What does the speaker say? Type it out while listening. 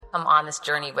Come on this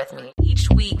journey with me. Each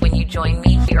week when you join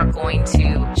me, we are going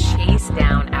to chase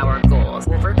down our goals,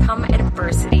 overcome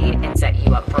adversity, and set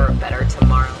you up for a better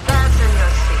tomorrow. Fasten your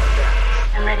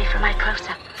seatbelts. I'm ready for my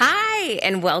close-up. Hi,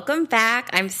 and welcome back.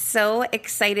 I'm so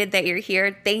excited that you're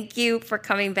here. Thank you for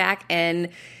coming back and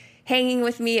hanging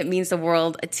with me. It means the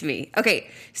world to me. Okay,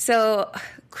 so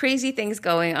crazy things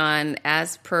going on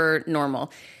as per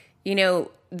normal. You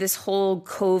know, this whole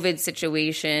COVID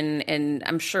situation, and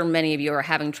I'm sure many of you are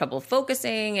having trouble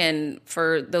focusing. And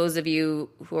for those of you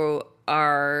who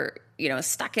are,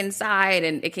 stuck inside,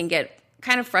 and it can get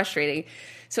kind of frustrating.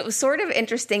 So it was sort of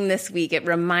interesting this week. It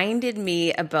reminded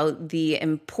me about the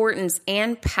importance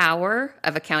and power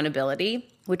of accountability,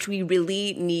 which we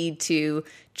really need to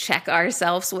check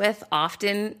ourselves with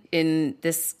often in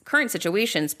this current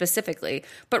situation specifically,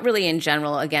 but really in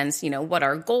general against, what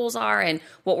our goals are and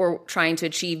what we're trying to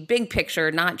achieve big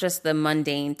picture, not just the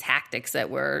mundane tactics that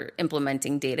we're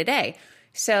implementing day to day.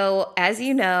 So as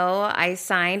you know, I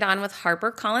signed on with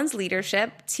HarperCollins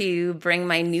Leadership to bring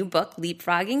my new book,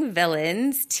 Leapfrogging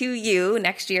Villains, to you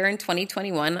next year in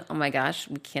 2021. Oh my gosh,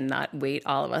 we cannot wait.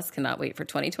 All of us cannot wait for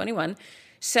 2021.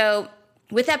 So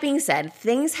with that being said,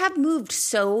 things have moved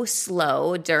so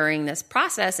slow during this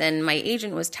process, and my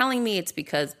agent was telling me it's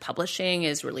because publishing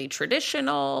is really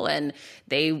traditional and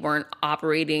they weren't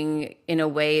operating in a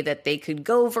way that they could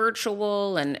go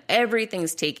virtual and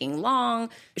everything's taking long.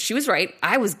 She was right.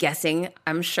 I was guessing.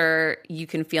 I'm sure you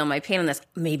can feel my pain on this.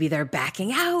 Maybe they're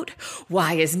backing out.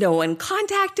 Why is no one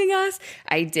contacting us?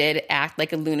 I did act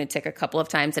like a lunatic a couple of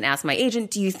times and asked my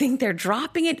agent, do you think they're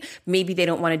dropping it? Maybe they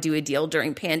don't want to do a deal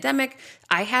during pandemic.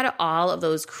 I had all of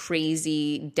those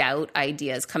crazy doubt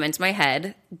ideas come into my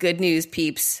head. Good news,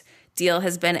 peeps. Deal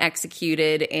has been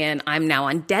executed and I'm now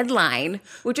on deadline,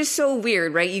 which is so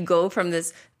weird, right? You go from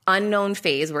this unknown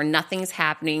phase where nothing's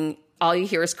happening. All you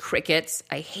hear is crickets.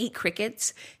 I hate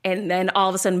crickets. And then all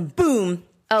of a sudden, boom,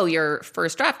 oh, your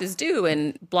first draft is due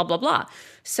and blah, blah, blah.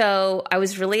 So I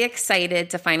was really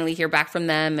excited to finally hear back from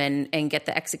them and get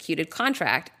the executed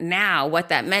contract. Now, what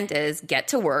that meant is get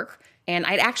to work. And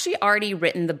I'd actually already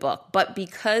written the book, but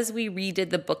because we redid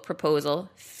the book proposal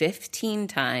 15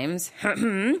 times,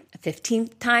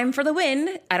 15th time for the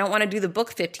win, I don't want to do the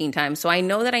book 15 times. So I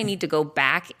know that I need to go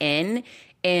back in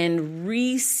and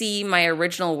re-see my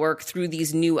original work through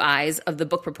these new eyes of the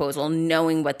book proposal,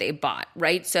 knowing what they bought,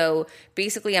 right? So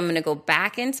basically, I'm going to go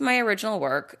back into my original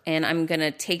work and I'm going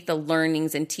to take the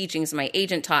learnings and teachings my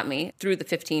agent taught me through the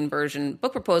 15 version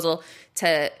book proposal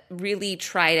to really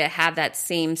try to have that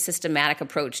same systematic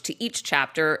approach to each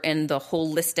chapter and the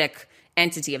holistic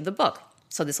entity of the book.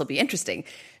 So this will be interesting.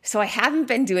 So I haven't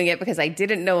been doing it because I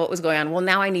didn't know what was going on. Well,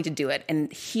 now I need to do it. And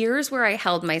here's where I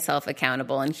held myself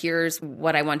accountable. And here's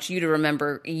what I want you to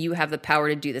remember. You have the power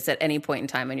to do this at any point in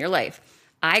time in your life.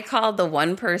 I called the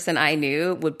one person I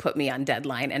knew would put me on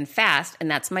deadline and fast,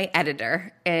 and that's my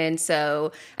editor. And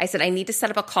so I said, I need to set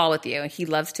up a call with you. He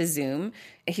loves to Zoom.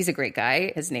 He's a great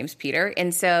guy. His name's Peter.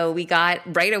 And so we got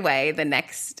right away the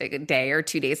next day or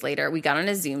 2 days later, we got on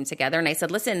a Zoom together. And I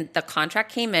said, listen, the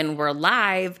contract came in. We're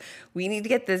live. We need to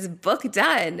get this book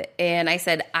done. And I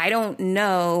said, I don't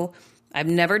know. I've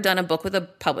never done a book with a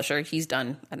publisher. He's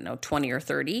done, 20 or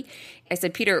 30. I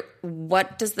said, Peter,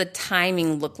 what does the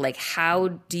timing look like? How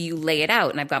do you lay it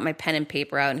out? And I've got my pen and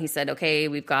paper out. And he said, okay,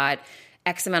 we've got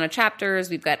X amount of chapters.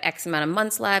 We've got X amount of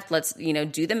months left. Let's,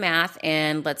 do the math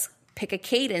and let's pick a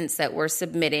cadence that we're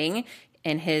submitting.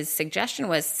 And his suggestion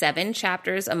was 7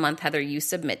 chapters a month, Heather, you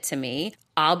submit to me.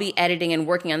 I'll be editing and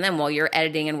working on them while you're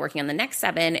editing and working on the next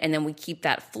 7. And then we keep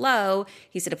that flow.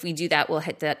 He said, if we do that, we'll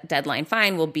hit that deadline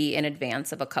fine. We'll be in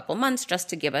advance of a couple months just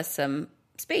to give us some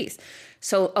space.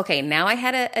 So, okay, now I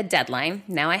had a deadline.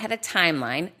 Now I had a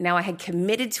timeline. Now I had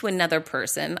committed to another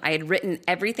person. I had written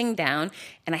everything down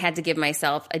and I had to give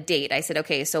myself a date. I said,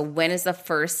 okay, so when is the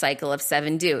first cycle of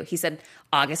 7 due? He said,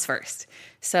 August 1st.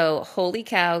 So holy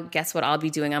cow, guess what I'll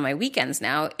be doing on my weekends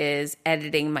now is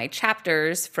editing my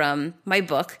chapters from my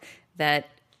book that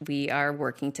we are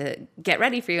working to get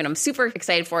ready for you. And I'm super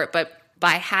excited for it. But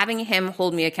by having him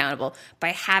hold me accountable, by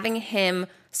having him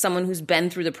someone who's been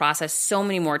through the process so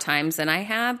many more times than I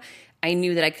have, I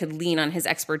knew that I could lean on his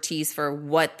expertise for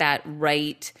what that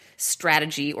right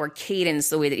strategy or cadence,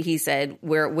 the way that he said,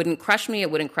 where it wouldn't crush me,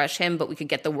 it wouldn't crush him, but we could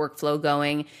get the workflow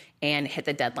going and hit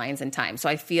the deadlines in time. So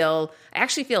I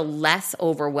actually feel less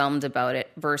overwhelmed about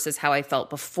it versus how I felt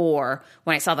before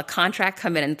when I saw the contract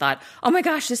come in and thought, oh my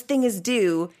gosh, this thing is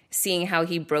due. Seeing how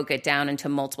he broke it down into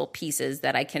multiple pieces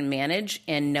that I can manage,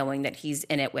 and knowing that he's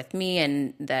in it with me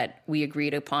and that we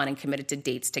agreed upon and committed to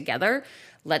dates together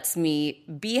lets me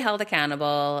be held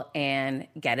accountable and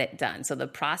get it done. So the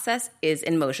process is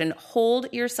in motion.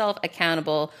 Hold yourself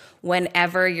accountable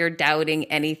whenever you're doubting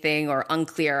anything or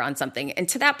unclear on something. And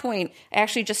to that point, I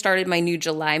actually just started my new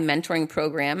July mentoring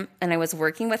program, and I was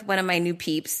working with one of my new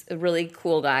peeps, a really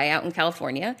cool guy out in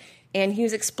California, and he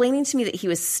was explaining to me that he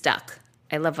was stuck.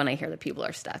 I love when I hear that people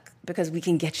are stuck because we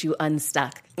can get you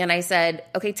unstuck. And I said,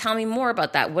 okay, tell me more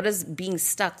about that. What does being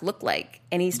stuck look like?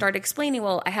 And he started explaining,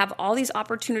 well, I have all these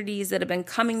opportunities that have been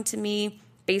coming to me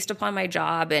based upon my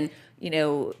job, and,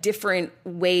 different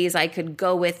ways I could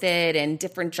go with it and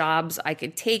different jobs I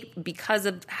could take because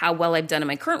of how well I've done in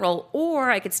my current role,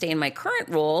 or I could stay in my current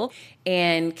role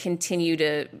and continue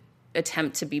to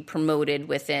attempt to be promoted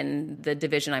within the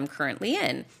division I'm currently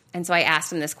in. And so I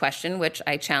asked him this question, which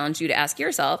I challenge you to ask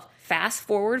yourself. Fast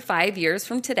forward 5 years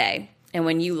from today, and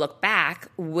when you look back,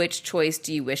 which choice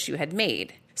do you wish you had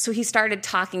made? So he started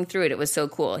talking through it. It was so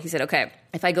cool. He said, okay,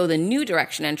 if I go the new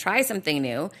direction and try something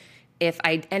new, if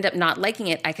I end up not liking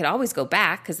it, I could always go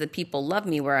back because the people love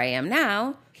me where I am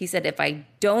now. He said, if I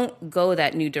don't go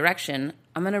that new direction,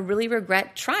 I'm going to really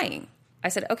regret trying. I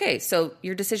said, okay, so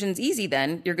your decision's easy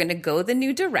then. You're going to go the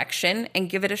new direction and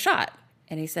give it a shot.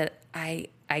 And he said, I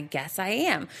guess I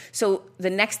am. So the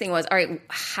next thing was, all right,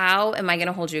 how am I going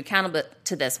to hold you accountable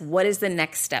to this? What is the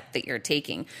next step that you're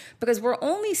taking? Because we're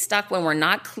only stuck when we're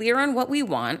not clear on what we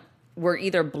want. We're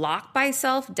either blocked by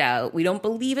self-doubt, we don't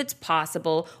believe it's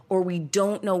possible, or we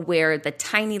don't know where the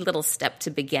tiny little step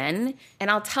to begin. And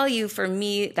I'll tell you, for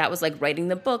me, that was like writing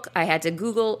the book. I had to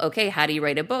Google, okay, how do you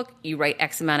write a book? You write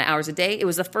X amount of hours a day. It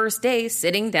was the first day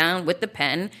sitting down with the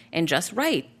pen and just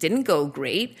write. Didn't go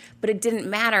great, but it didn't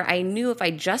matter. I knew if I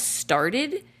just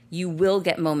started, you will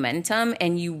get momentum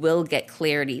and you will get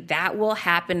clarity. That will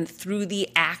happen through the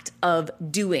act of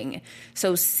doing.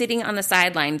 So sitting on the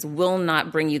sidelines will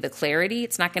not bring you the clarity.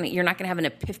 You're not going to have an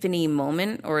epiphany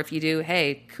moment, or if you do,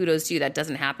 hey, kudos to you, that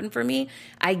doesn't happen for me.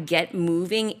 I get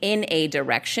moving in a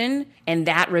direction, and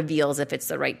that reveals if it's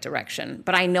the right direction.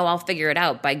 But I know I'll figure it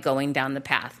out by going down the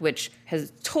path, which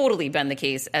has totally been the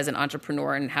case as an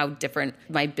entrepreneur, and how different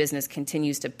my business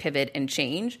continues to pivot and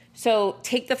change. So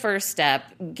take the first step,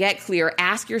 get clear,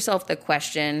 ask yourself the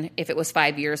question, if it was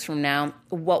 5 years from now,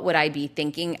 what would I be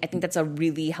thinking? I think that's a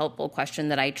really helpful question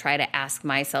that I try to ask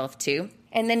myself too.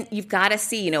 And then you've got to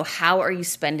see, how are you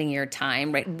spending your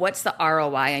time, right? What's the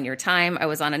ROI on your time? I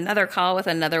was on another call with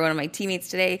another one of my teammates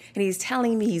today, and he's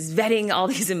telling me he's vetting all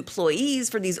these employees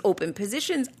for these open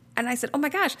positions. And I said, oh my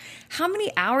gosh, how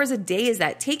many hours a day is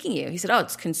that taking you? He said, oh,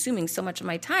 it's consuming so much of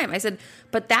my time. I said,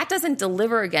 but that doesn't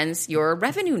deliver against your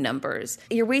revenue numbers.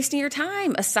 You're wasting your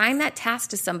time. Assign that task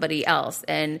to somebody else.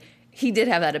 And he did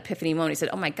have that epiphany moment. He said,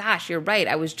 oh my gosh, you're right.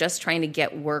 I was just trying to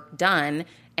get work done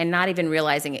and not even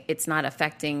realizing it's not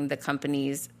affecting the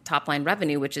company's top line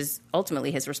revenue, which is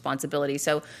ultimately his responsibility.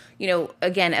 So,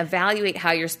 again, evaluate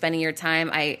how you're spending your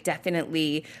time. I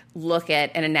definitely look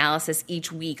at an analysis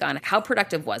each week on how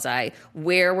productive was I?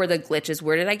 Where were the glitches?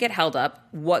 Where did I get held up?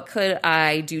 What could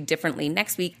I do differently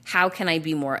next week? How can I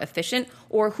be more efficient?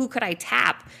 Or who could I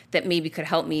tap that maybe could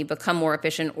help me become more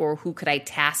efficient? Or who could I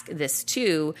task this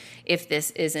to if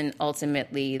this isn't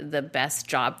ultimately the best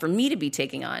job for me to be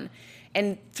taking on?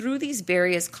 And through these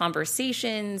various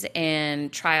conversations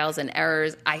and trials and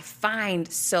errors, I find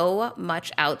so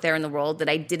much out there in the world that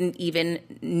I didn't even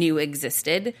knew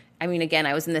existed. I mean, again,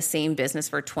 I was in the same business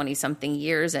for 20-something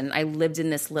years, and I lived in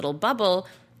this little bubble,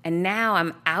 and now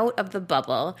I'm out of the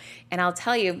bubble. And I'll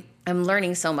tell you, I'm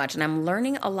learning so much, and I'm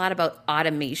learning a lot about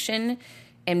automation.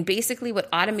 And basically what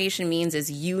automation means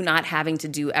is you not having to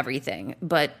do everything,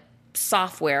 but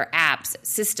software, apps,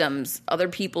 systems, other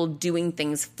people doing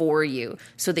things for you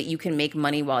so that you can make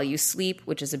money while you sleep,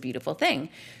 which is a beautiful thing.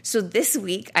 So this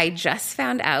week, I just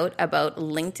found out about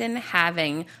LinkedIn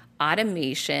having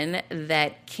automation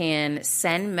that can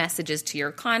send messages to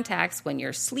your contacts when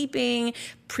you're sleeping,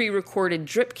 pre-recorded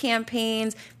drip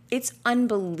campaigns. It's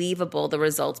unbelievable the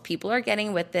results people are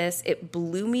getting with this. It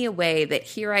blew me away that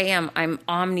here I am. I'm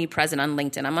omnipresent on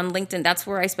LinkedIn. I'm on LinkedIn. That's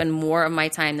where I spend more of my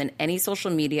time than any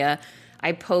social media.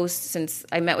 I post, since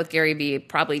I met with Gary Vee,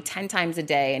 probably 10 times a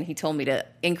day, and he told me to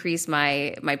increase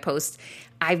my posts.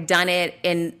 I've done it,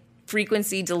 and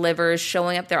frequency delivers,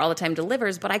 showing up there all the time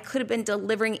delivers, but I could have been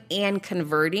delivering and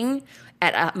converting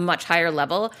at a much higher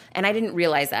level, and I didn't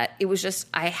realize that. It was just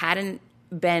I hadn't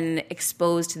been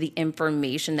exposed to the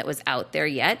information that was out there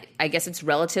yet. I guess it's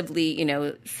relatively,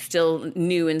 still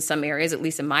new in some areas, at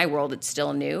least in my world, it's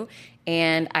still new.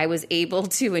 And I was able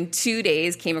to, in 2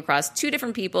 days, came across 2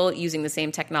 different people using the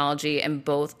same technology, and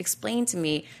both explained to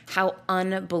me how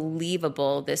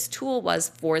unbelievable this tool was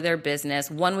for their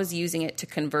business. One was using it to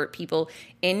convert people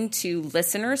into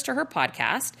listeners to her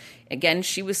podcast. Again,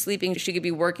 she was sleeping. She could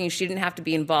be working. She didn't have to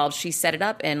be involved. She set it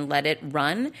up and let it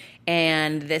run.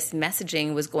 And this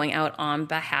messaging was going out on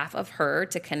behalf of her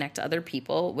to connect to other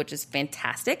people, which is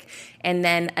fantastic. And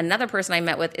then another person I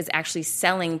met with is actually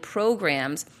selling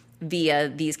programs via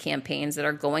these campaigns that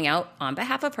are going out on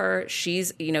behalf of her.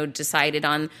 She's, decided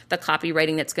on the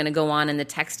copywriting that's going to go on in the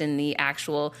text and the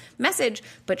actual message,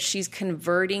 but she's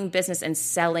converting business and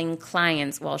selling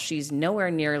clients while she's nowhere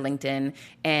near LinkedIn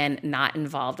and not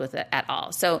involved with it at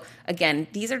all. So again,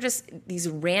 these are just these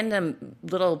random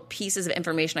little pieces of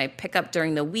information I pick up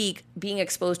during the week, being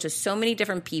exposed to so many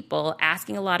different people,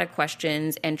 asking a lot of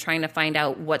questions and trying to find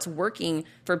out what's working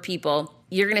for people.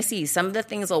 You're going to see some of the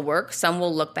things will work. Some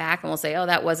will look back and will say, oh,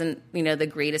 that wasn't, the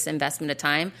greatest investment of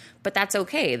time, but that's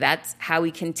okay. That's how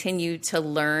we continue to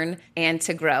learn and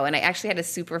to grow. And I actually had a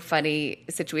super funny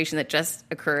situation that just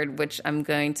occurred, which I'm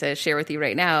going to share with you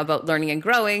right now about learning and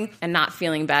growing and not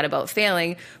feeling bad about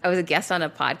failing. I was a guest on a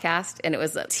podcast and it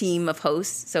was a team of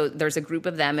hosts. So there's a group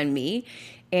of them and me.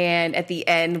 And at the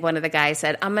end, one of the guys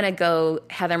said, I'm going to go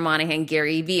Heather Monahan,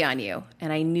 Gary Vee on you.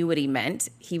 And I knew what he meant.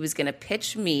 He was going to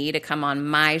pitch me to come on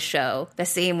my show the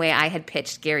same way I had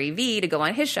pitched Gary Vee to go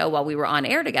on his show while we were on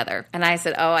air together. And I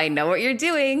said, oh, I know what you're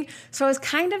doing. So I was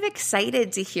kind of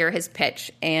excited to hear his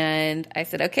pitch. And I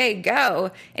said, okay,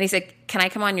 go. And he said, can I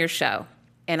come on your show?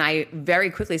 And I very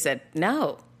quickly said,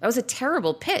 no, that was a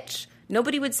terrible pitch.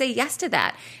 Nobody would say yes to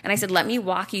that. And I said, let me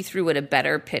walk you through what a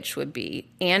better pitch would be,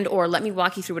 or let me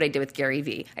walk you through what I did with Gary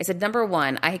Vee. I said, number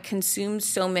one, I consumed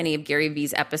so many of Gary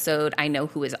Vee's episodes. I know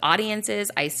who his audience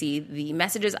is. I see the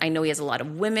messages. I know he has a lot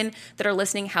of women that are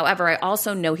listening. However, I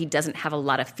also know he doesn't have a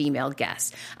lot of female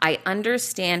guests. I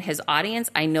understand his audience.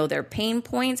 I know their pain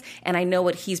points, and I know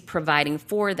what he's providing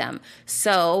for them.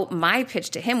 So my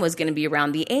pitch to him was going to be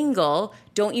around the angle,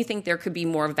 don't you think there could be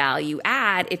more value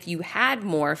add if you had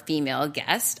more female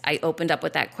guests? I opened up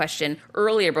with that question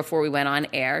earlier before we went on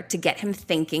air to get him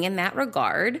thinking in that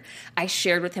regard. I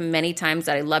shared with him many times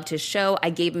that I loved his show. I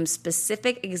gave him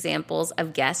specific examples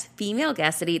of guests, female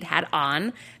guests that he'd had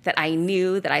on that I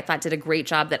knew that I thought did a great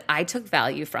job that I took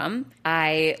value from.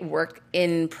 I worked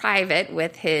in private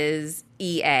with his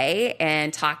EA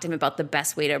and talked to him about the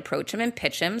best way to approach him and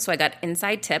pitch him. So I got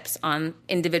inside tips on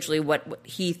individually what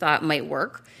he thought might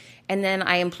work. And then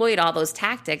I employed all those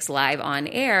tactics live on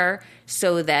air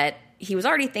so that he was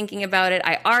already thinking about it.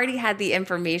 I already had the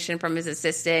information from his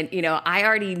assistant. I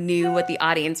already knew what the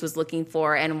audience was looking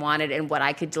for and wanted and what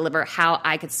I could deliver, how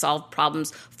I could solve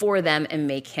problems for them and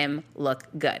make him look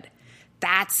good.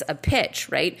 That's a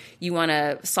pitch, right? You want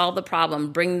to solve the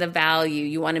problem, bring the value.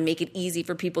 You want to make it easy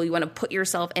for people. You want to put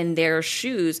yourself in their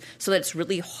shoes so that it's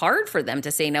really hard for them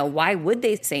to say no. Why would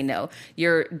they say no?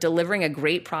 You're delivering a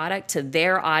great product to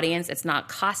their audience. It's not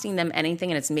costing them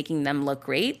anything and it's making them look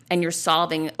great. And you're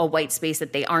solving a white space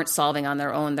that they aren't solving on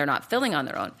their own. They're not filling on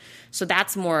their own. So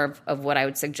that's more of what I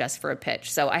would suggest for a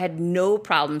pitch. So I had no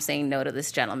problem saying no to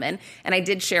this gentleman. And I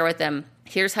did share with them,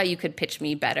 here's how you could pitch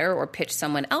me better or pitch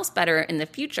someone else better in the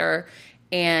future.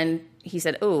 And he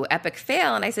said, oh, epic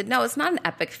fail. And I said, no, it's not an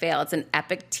epic fail. It's an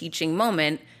epic teaching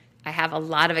moment. I have a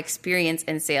lot of experience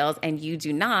in sales and you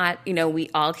do not.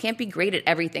 We all can't be great at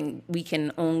everything. We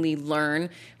can only learn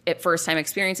at first-time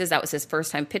experiences. That was his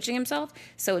first time pitching himself.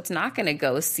 So it's not going to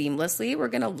go seamlessly. We're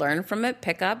going to learn from it,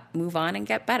 pick up, move on, and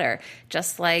get better,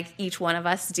 just like each one of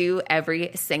us do every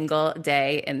single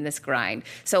day in this grind.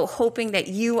 So hoping that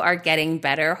you are getting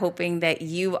better, hoping that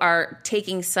you are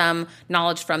taking some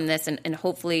knowledge from this and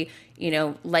hopefully,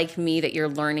 like me, that you're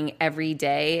learning every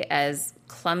day, as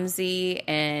clumsy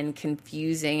and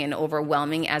confusing and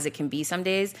overwhelming as it can be some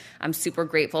days. I'm super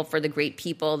grateful for the great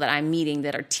people that I'm meeting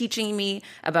that are teaching me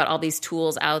about all these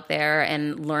tools out there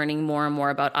and learning more and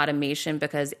more about automation,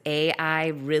 because AI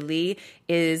really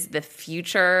is the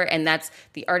future, and that's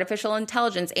the artificial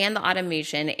intelligence and the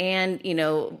automation and,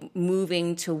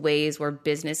 moving to ways where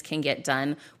business can get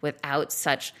done without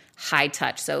such high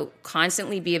touch. So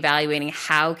constantly be evaluating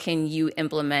how can you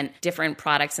implement different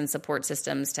products and support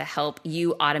systems to help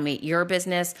you automate your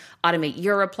business, automate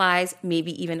your replies,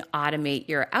 maybe even automate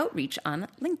your outreach on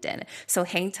LinkedIn. So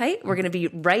hang tight. We're going to be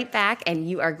right back and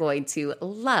you are going to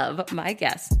love my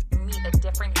guest. Meet a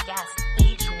different guest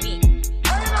each week.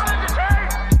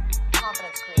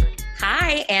 Confidence creator. Hi,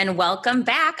 Hi, and welcome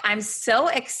back. I'm so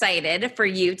excited for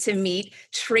you to meet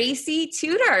Tracy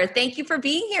Tutor. Thank you for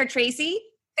being here, Tracy.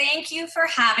 Thank you for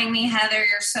having me, Heather.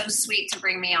 You're so sweet to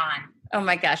bring me on. Oh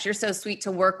my gosh, you're so sweet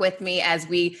to work with me as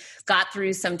we got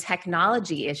through some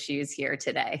technology issues here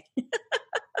today.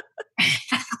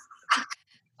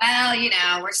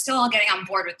 Well, we're still all getting on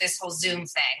board with this whole Zoom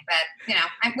thing, but,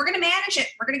 we're going to manage it.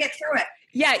 We're going to get through it.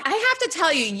 Yeah, I have to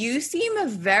tell you, you seem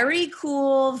very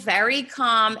cool, very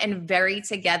calm, and very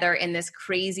together in this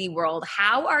crazy world.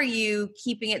 How are you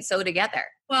keeping it so together?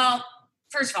 Well,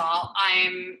 first of all,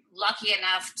 I'm lucky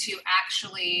enough to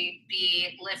actually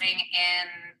be living in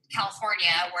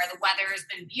California where the weather has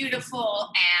been beautiful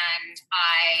and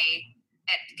I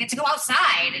get to go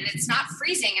outside and it's not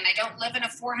freezing and I don't live in a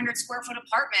 400 square foot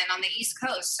apartment on the East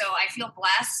Coast. So I feel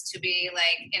blessed to be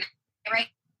in right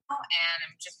now and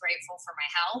I'm just grateful for my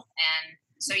health. And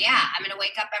so, yeah, I'm going to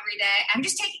wake up every day. I'm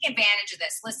just taking advantage of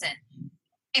this. Listen,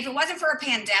 if it wasn't for a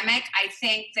pandemic, I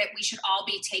think that we should all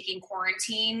be taking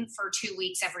quarantine for 2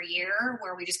 weeks every year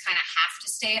where we just kind of have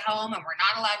to stay home and we're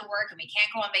not allowed to work and we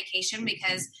can't go on vacation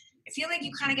because I feel like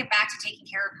you kind of get back to taking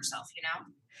care of yourself,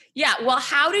 Yeah. Well,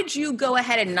 how did you go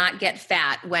ahead and not get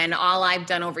fat when all I've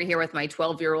done over here with my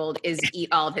 12-year-old is eat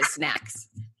all of his snacks?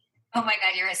 Oh my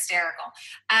God, you're hysterical.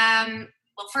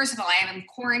 Well, first of all, I am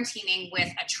quarantining with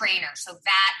a trainer. So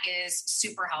that is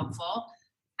super helpful.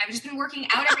 I've just been working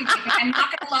out every day, but I'm not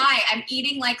going to lie. I'm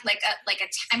eating I'm like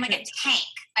a tank.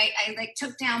 I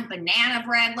took down banana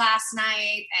bread last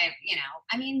night and,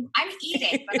 I'm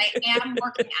eating, but I am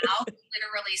working out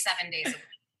literally 7 days a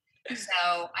week.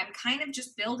 So I'm kind of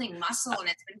just building muscle and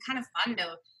it's been kind of fun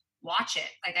to watch it.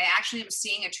 I actually am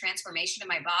seeing a transformation in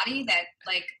my body that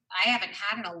I haven't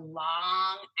had in a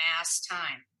long ass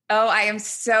time. Oh, I am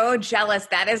so jealous.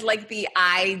 That is the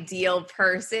ideal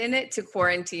person to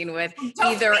quarantine with.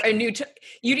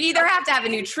 You'd either have to have a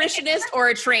nutritionist or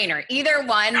a trainer, either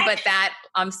one, but that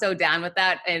I'm so down with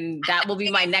that. And that will be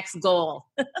my next goal.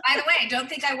 By the way, don't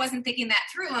think I wasn't thinking that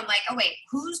through. I'm like, oh wait,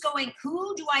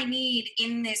 who do I need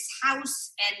in this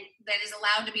house and that is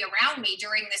allowed to be around me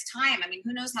during this time? I mean,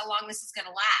 who knows how long this is going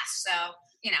to last? So,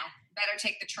 better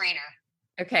take the trainer.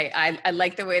 Okay, I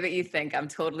like the way that you think. I'm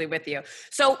totally with you.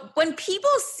 So when people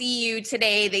see you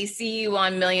today, they see you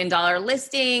on $1 Million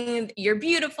Listing. You're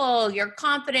beautiful. You're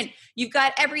confident. You've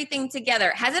got everything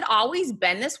together. Has it always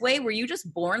been this way? Were you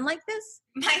just born like this?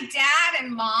 My dad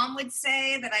and mom would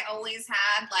say that I always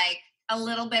had a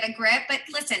little bit of grit. But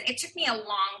listen, it took me a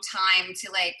long time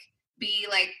to be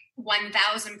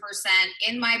 1000%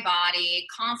 in my body,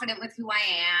 confident with who I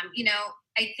am.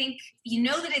 I think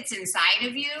that it's inside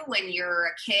of you when you're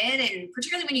a kid, and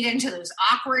particularly when you get into those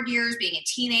awkward years, being a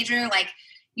teenager,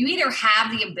 you either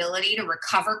have the ability to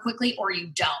recover quickly or you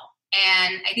don't.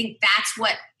 And I think that's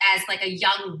what, as a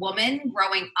young woman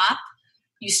growing up,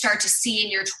 you start to see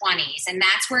in your 20s. And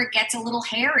that's where it gets a little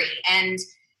hairy. And,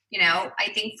 I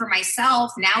think for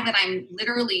myself, now that I'm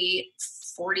literally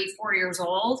 44 years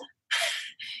old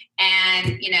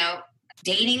and,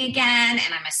 dating again,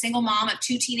 and I'm a single mom of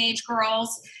 2 teenage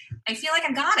girls, I feel like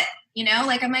I've got it,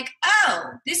 I'm like,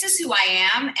 oh, this is who I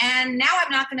am. And now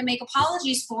I'm not going to make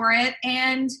apologies for it.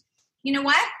 And you know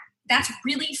what? That's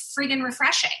really friggin'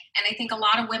 refreshing. And I think a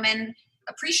lot of women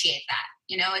appreciate that.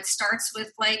 It starts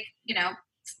with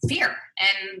fear,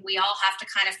 and we all have to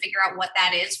kind of figure out what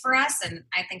that is for us. And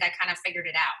I think I kind of figured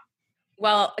it out.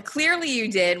 Well, clearly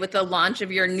you did with the launch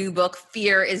of your new book,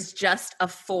 Fear is Just a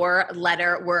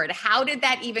 4-Letter Word. How did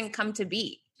that even come to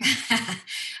be?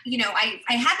 I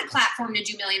had the platform to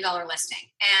do $1 Million Listing,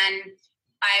 and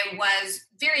I was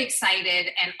very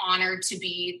excited and honored to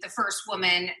be the first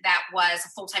woman that was a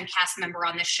full-time cast member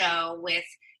on the show with,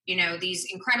 these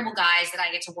incredible guys that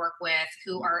I get to work with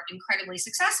who are incredibly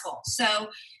successful. So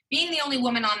being the only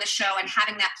woman on the show and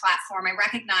having that platform, I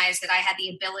recognized that I had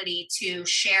the ability to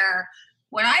share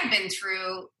what I've been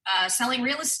through selling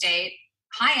real estate,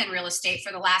 high-end real estate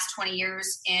for the last 20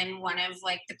 years in one of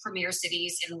the premier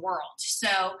cities in the world. So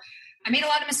I made a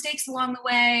lot of mistakes along the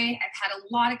way. I've had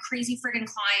a lot of crazy friggin'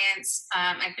 clients.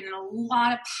 I've been in a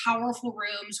lot of powerful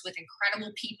rooms with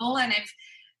incredible people. And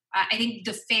I think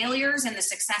the failures and the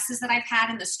successes that I've had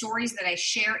and the stories that I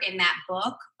share in that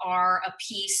book are a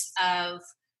piece of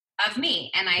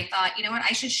me. And I thought,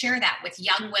 I should share that with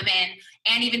young women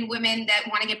and even women that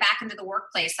want to get back into the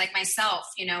workplace like myself,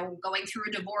 going through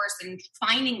a divorce and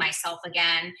finding myself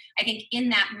again. I think in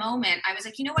that moment, I was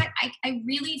like, I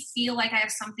really feel like I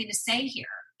have something to say here.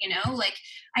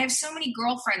 I have so many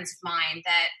girlfriends of mine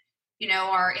that,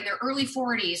 are in their early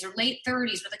 40s or late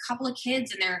 30s with a couple of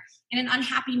kids, and they're in an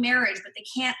unhappy marriage, but they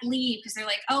can't leave because they're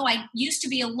like, oh, I used to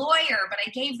be a lawyer, but I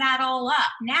gave that all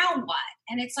up. Now what?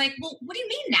 And it's like, well, what do you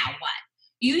mean now what?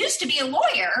 You used to be a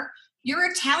lawyer.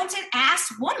 You're a talented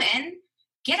ass woman.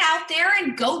 Get out there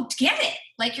and go get it.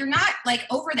 Like, you're not like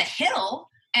over the hill.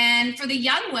 And for the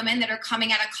young women that are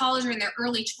coming out of college or in their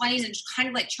early 20s and kind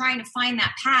of like trying to find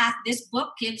that path, this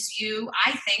book gives you,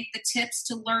 I think, the tips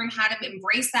to learn how to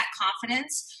embrace that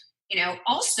confidence,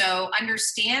 also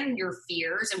understand your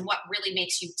fears and what really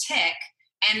makes you tick,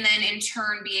 and then in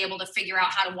turn be able to figure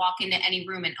out how to walk into any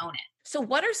room and own it. So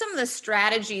what are some of the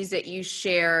strategies that you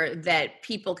share that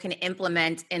people can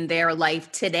implement in their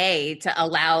life today to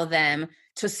allow them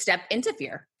to step into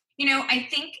fear? I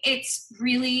think it's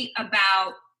really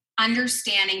about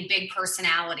understanding big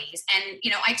personalities. And,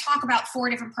 I talk about 4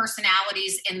 different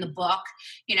personalities in the book,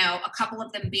 a couple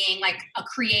of them being like a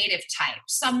creative type,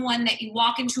 someone that you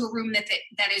walk into a room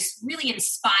that is really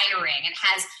inspiring and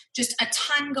has just a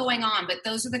ton going on. But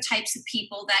those are the types of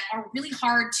people that are really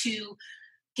hard to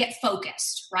get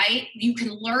focused, right? You can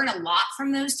learn a lot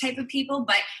from those type of people,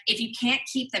 but if you can't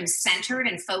keep them centered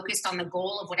and focused on the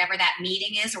goal of whatever that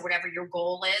meeting is or whatever your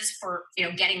goal is for,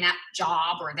 getting that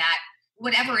job or that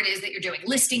whatever it is that you're doing,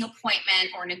 listing appointment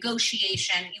or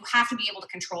negotiation, you have to be able to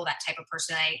control that type of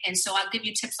personality. And so I'll give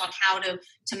you tips on how to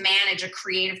manage a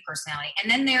creative personality.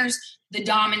 And then there's the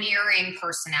domineering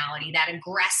personality, that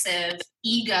aggressive,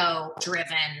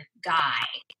 ego-driven guy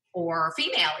or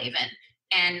female even.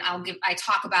 And I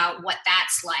talk about what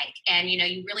that's like. And,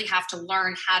 you really have to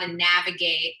learn how to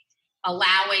navigate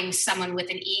allowing someone with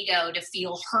an ego to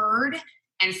feel heard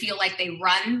and feel like they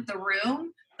run the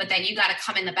room. But then you got to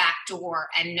come in the back door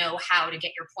and know how to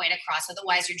get your point across.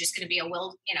 Otherwise, you're just going to be a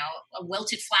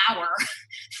wilted flower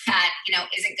that,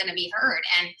 isn't going to be heard.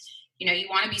 And, you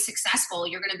want to be successful.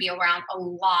 You're going to be around a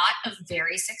lot of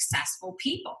very successful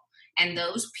people. And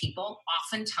those people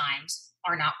oftentimes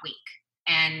are not weak.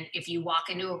 And if you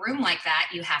walk into a room like that,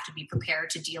 you have to be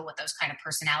prepared to deal with those kind of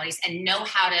personalities and know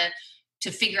how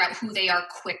to figure out who they are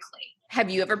quickly. Have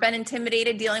you ever been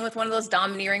intimidated dealing with one of those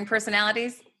domineering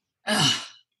personalities?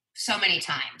 So many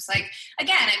times. Like,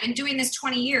 again, I've been doing this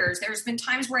 20 years. There's been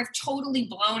times where I've totally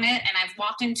blown it and I've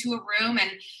walked into a room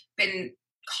and been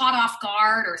caught off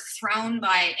guard or thrown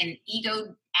by an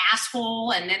ego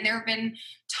asshole. And then there have been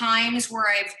times where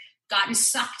I've gotten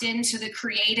sucked into the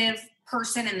creative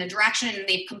person in the direction and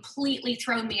they've completely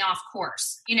thrown me off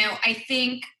course. I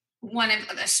think one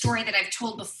of the story that I've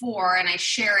told before, and I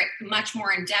share it much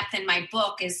more in depth in my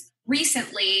book, is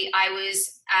recently I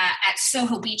was at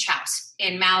Soho Beach House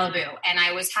in Malibu, and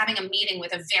I was having a meeting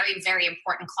with a very, very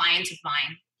important client of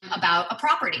mine about a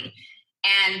property.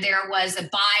 And there was a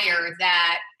buyer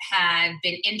that had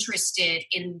been interested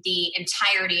in the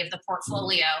entirety of the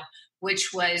portfolio,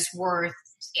 which was worth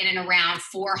in and around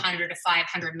 $400 to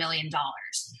 $500 million.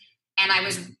 And I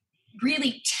was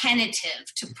really tentative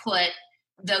to put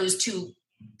those 2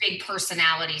 big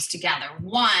personalities together.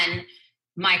 One,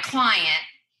 my client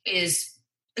is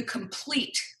a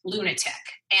complete lunatic.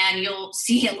 And you'll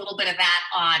see a little bit of that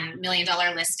on $1 Million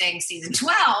Listing season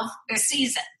 12 this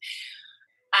season.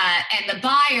 And the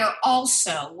buyer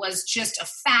also was just a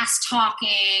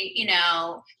fast-talking,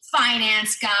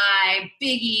 finance guy,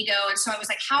 big ego. And so I was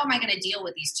like, how am I going to deal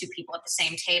with these 2 people at the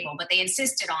same table? But they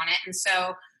insisted on it. And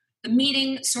so the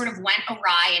meeting sort of went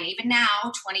awry. And even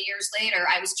now, 20 years later,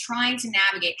 I was trying to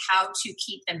navigate how to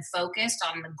keep them focused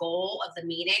on the goal of the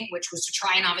meeting, which was to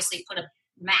try and obviously put a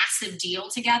massive deal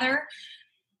together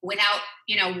without,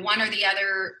 one or the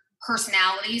other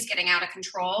personalities getting out of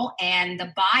control. And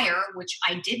the buyer, which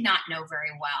I did not know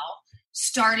very well,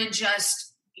 started just,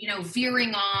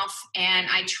 veering off. And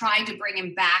I tried to bring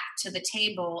him back to the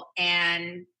table,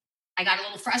 and I got a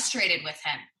little frustrated with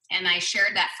him. And I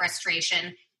shared that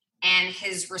frustration, and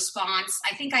his response,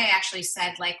 I think I actually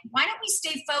said, like, why don't we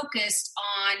stay focused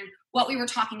on what we were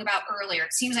talking about earlier?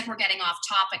 It seems like we're getting off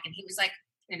topic. And he was like,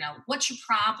 what's your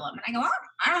problem? And I go,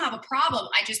 I don't have a problem.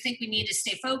 I just think we need to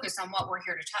stay focused on what we're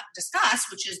here to discuss,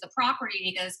 which is the property. And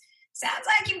he goes, sounds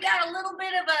like you've got a little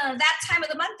bit of a that time of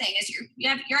the month thing.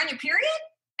 You're on your period?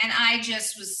 And I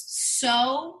just was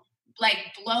so like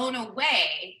blown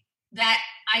away that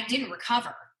I didn't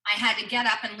recover. I had to get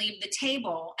up and leave the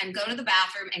table and go to the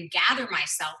bathroom and gather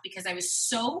myself because I was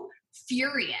so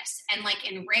furious and like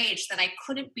enraged that I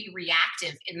couldn't be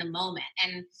reactive in the moment.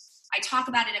 And I talk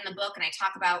about it in the book, and I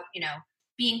talk about,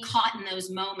 being caught in those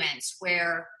moments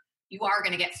where you are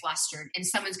going to get flustered and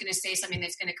someone's going to say something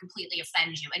that's going to completely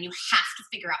offend you, and you have to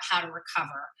figure out how to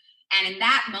recover. And in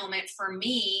that moment, for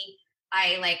me,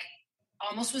 I like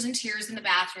almost was in tears in the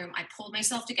bathroom. I pulled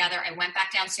myself together. I went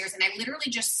back downstairs, and I literally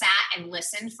just sat and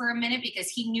listened for a minute because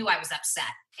he knew I was upset.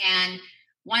 And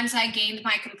once I gained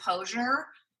my composure,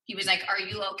 he was like, are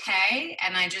you okay?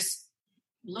 And I just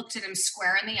looked at him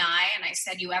square in the eye and I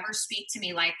said, you ever speak to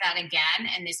me like that again,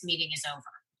 and this meeting is over.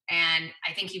 And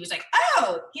I think he was like,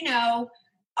 oh,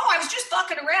 I was just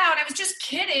fucking around. I was just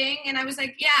kidding. And I was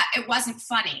like, yeah, it wasn't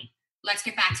funny. Let's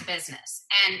get back to business.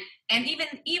 And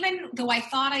even though I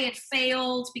thought I had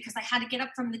failed because I had to get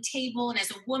up from the table, and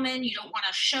as a woman, you don't want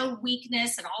to show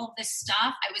weakness and all of this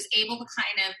stuff, I was able to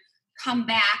kind of come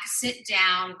back, sit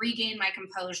down, regain my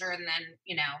composure, and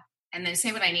then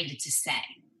say what I needed to say.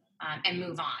 And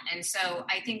move on. And so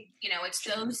I think, it's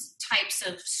those types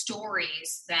of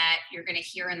stories that you're going to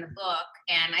hear in the book,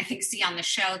 and I think see on the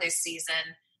show this season,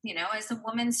 as a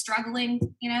woman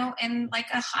struggling, in like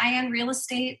a high-end real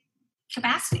estate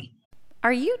capacity.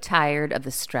 Are you tired of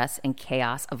the stress and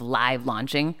chaos of live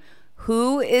launching?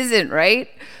 Who isn't, right?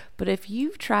 But if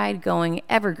you've tried going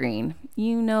evergreen,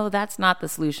 that's not the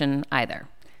solution either.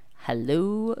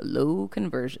 Hello, low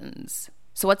conversions.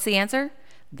 So what's the answer?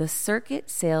 The Circuit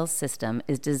Sales System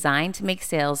is designed to make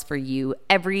sales for you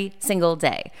every single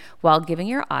day while giving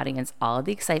your audience all of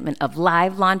the excitement of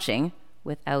live launching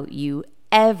without you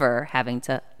ever having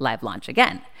to live launch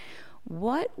again.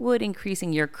 What would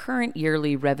increasing your current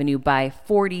yearly revenue by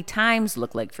 40 times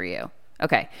look like for you?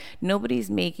 Okay, nobody's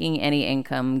making any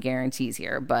income guarantees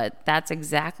here, but that's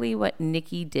exactly what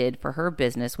Nikki did for her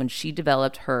business when she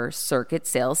developed her Circuit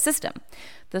Sales System.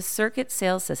 The Circuit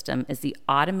Sales System is the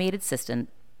automated system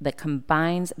that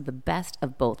combines the best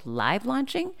of both live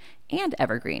launching and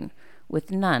evergreen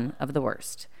with none of the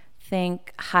worst.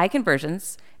 Think high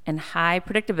conversions and high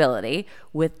predictability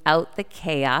without the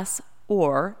chaos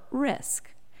or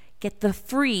risk. Get the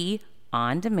free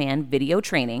on-demand video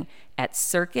training at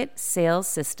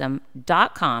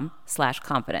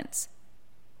circuitsalessystem.com/confidence.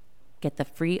 Get the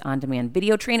free on-demand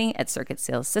video training at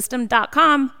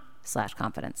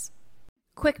circuitsalessystem.com/confidence.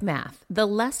 Quick math. The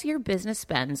less your business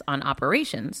spends on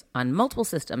operations, on multiple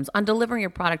systems, on delivering your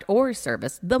product or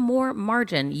service, the more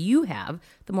margin you have,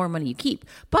 the more money you keep.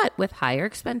 But with higher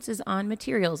expenses on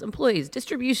materials, employees,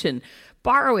 distribution,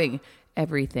 borrowing,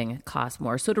 everything costs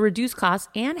more. So to reduce costs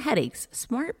and headaches,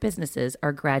 smart businesses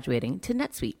are graduating to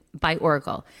NetSuite by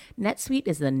Oracle. NetSuite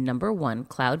is the #1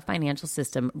 cloud financial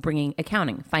system, bringing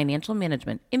accounting, financial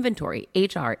management, inventory,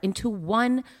 HR into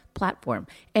one platform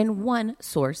and one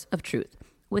source of truth.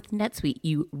 With NetSuite,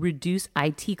 you reduce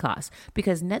IT costs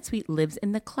because NetSuite lives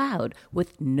in the cloud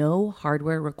with no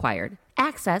hardware required,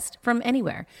 accessed from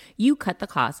anywhere. You cut the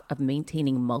cost of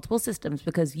maintaining multiple systems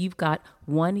because you've got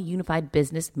one unified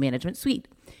business management suite.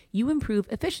 You improve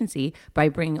efficiency by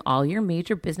bringing all your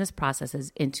major business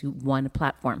processes into one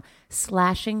platform,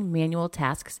 slashing manual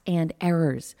tasks and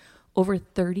errors. Over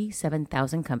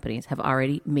 37,000 companies have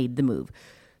already made the move.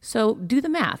 So do the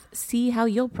math. See how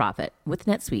you'll profit with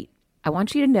NetSuite. I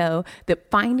want you to know that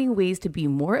finding ways to be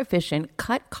more efficient,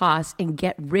 cut costs, and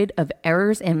get rid of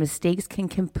errors and mistakes can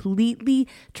completely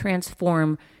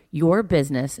transform your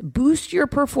business, boost your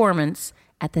performance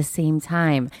at the same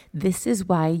time. This is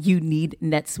why you need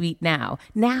NetSuite now.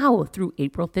 Now through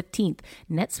April 15th,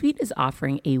 NetSuite is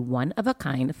offering a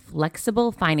one-of-a-kind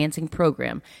flexible financing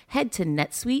program. Head to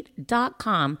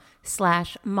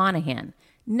netsuite.com/Monahan.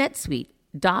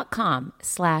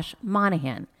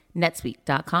 netsuite.com/Monahan.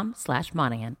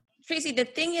 netsuite.com/Monahan. Tracy, the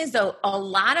thing is, though, a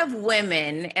lot of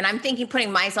women, and I'm thinking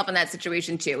putting myself in that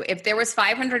situation too, if there was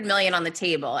 $500 million on the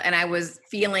table and I was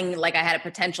feeling like I had a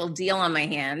potential deal on my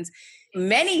hands,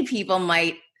 many people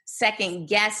might second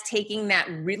guess taking that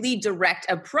really direct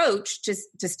approach to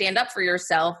stand up for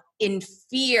yourself in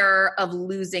fear of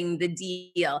losing the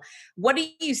deal. What do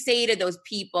you say to those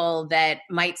people that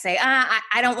might say,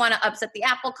 I don't want to upset the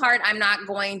apple cart. I'm not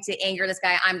going to anger this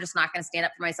guy. I'm just not going to stand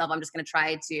up for myself. I'm just going to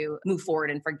try to move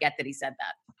forward and forget that he said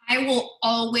that. I will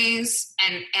always,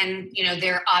 and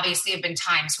there obviously have been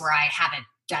times where I haven't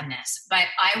done this, but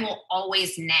I will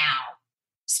always now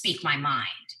speak my mind,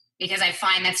 because I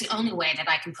find that's the only way that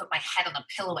I can put my head on the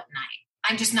pillow at night.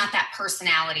 I'm just not that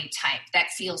personality type that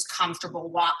feels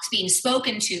comfortable being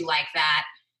spoken to like that.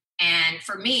 And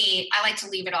for me, I like to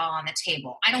leave it all on the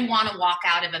table. I don't want to walk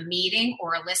out of a meeting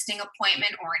or a listing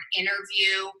appointment or an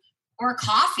interview or a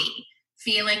coffee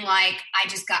feeling like I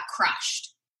just got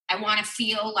crushed. I want to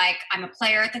feel like I'm a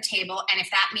player at the table. And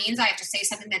if that means I have to say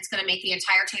something that's going to make the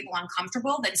entire table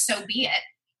uncomfortable, then so be it.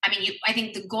 I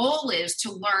think the goal is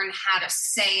to learn how to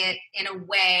say it in a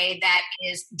way that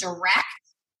is direct,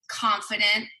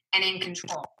 confident, and in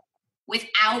control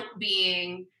without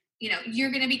being,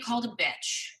 you're going to be called a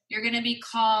bitch. You're going to be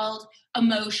called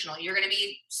emotional. You're going to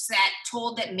be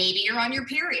told that maybe you're on your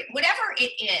period, whatever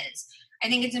it is. I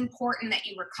think it's important that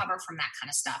you recover from that kind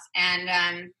of stuff. And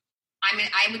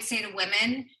I would say to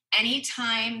women,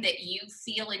 anytime that you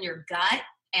feel in your gut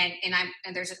And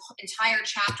there's an entire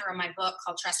chapter in my book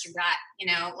called Trust Your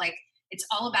Gut. Like it's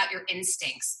all about your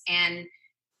instincts. And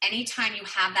anytime you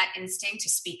have that instinct to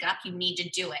speak up, you need to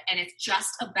do it. And it's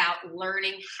just about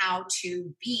learning how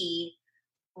to be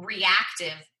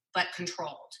reactive, but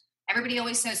controlled. Everybody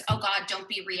always says, oh God, don't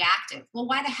be reactive. Well,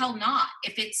 why the hell not?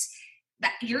 If it's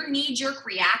that your knee-jerk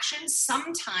reaction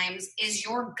sometimes is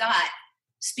your gut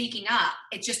speaking up.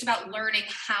 It's just about learning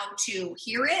how to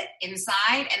hear it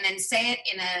inside and then say it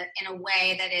in a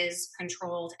way that is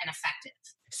controlled and effective.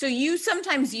 So you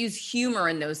sometimes use humor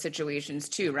in those situations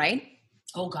too, right?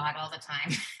 Oh God, all the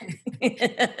time.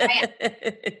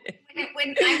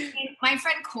 My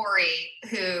friend Corey,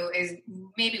 who is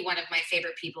maybe one of my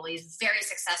favorite people, he's very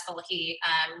successful. He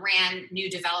ran new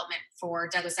development for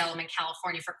Douglas Elliman,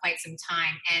 California for quite some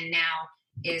time and now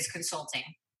is consulting.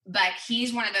 But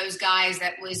he's one of those guys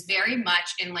that was very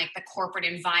much in like the corporate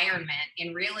environment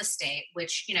in real estate,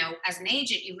 which, as an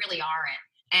agent, you really aren't.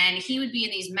 And he would be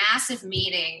in these massive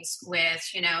meetings with,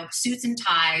 suits and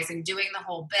ties and doing the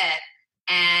whole bit.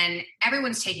 And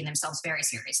everyone's taking themselves very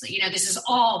seriously. This is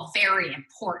all very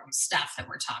important stuff that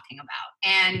we're talking about.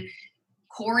 And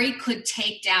Corey could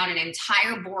take down an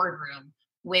entire boardroom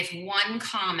with one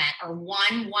comment or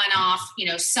one-off,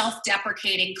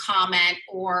 self-deprecating comment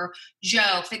or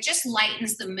joke that just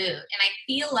lightens the mood. And I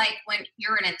feel like when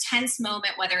you're in a tense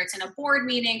moment, whether it's in a board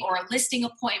meeting or a listing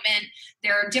appointment,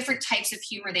 there are different types of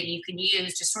humor that you can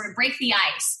use to sort of break the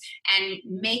ice and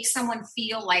make someone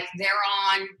feel like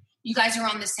you guys are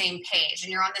on the same page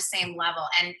and you're on the same level.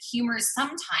 And humor is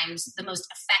sometimes the most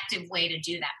effective way to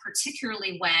do that,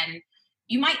 particularly when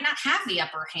you might not have the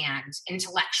upper hand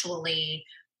intellectually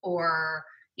or,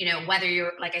 whether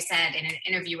you're, like I said, in an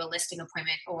interview, a listing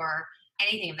appointment or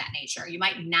anything of that nature, you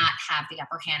might not have the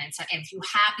upper hand. And if you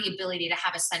have the ability to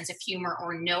have a sense of humor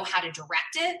or know how to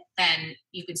direct it, then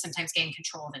you can sometimes gain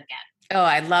control of it again. Oh,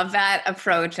 I love that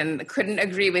approach and couldn't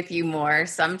agree with you more.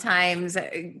 Sometimes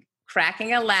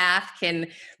cracking a laugh can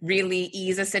really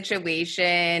ease a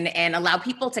situation and allow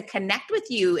people to connect with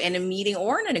you in a meeting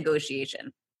or in a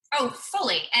negotiation. Oh,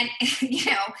 fully. And,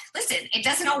 listen, it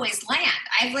doesn't always land.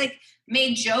 I've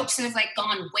made jokes that have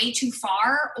gone way too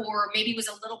far or maybe was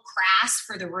a little crass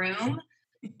for the room.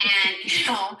 And,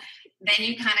 then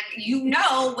you kind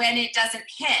of, when it doesn't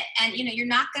hit and, you're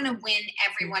not going to win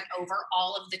everyone over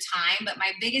all of the time. But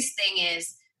my biggest thing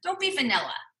is don't be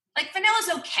vanilla.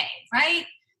 Vanilla's okay, right?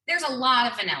 There's a lot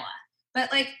of vanilla, but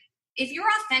if you're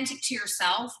authentic to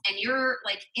yourself and you're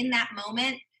in that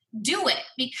moment, do it,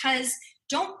 because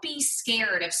don't be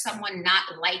scared of someone not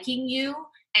liking you.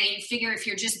 And you figure if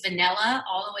you're just vanilla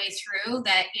all the way through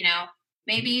that,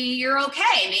 maybe you're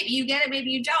okay. Maybe you get it.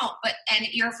 Maybe you don't. And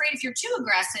you're afraid if you're too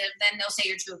aggressive, then they'll say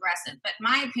you're too aggressive. But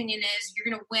my opinion is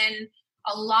you're going to win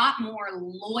a lot more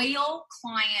loyal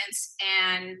clients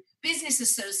and business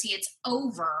associates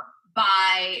over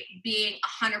by being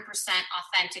 100%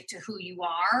 authentic to who you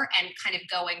are and kind of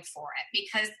going for it,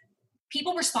 because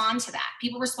people respond to that.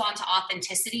 People respond to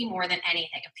authenticity more than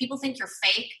anything. If people think you're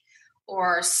fake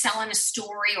or selling a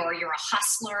story or you're a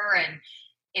hustler and,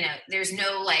 there's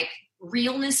no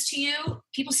realness to you,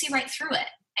 people see right through it.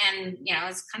 And,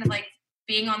 it's kind of like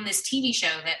being on this TV show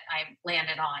that I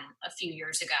landed on a few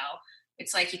years ago.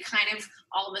 It's like you kind of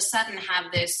all of a sudden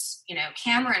have this,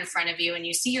 camera in front of you and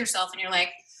you see yourself and you're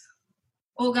like,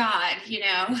 oh God,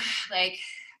 I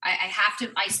have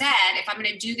to, I said, if I'm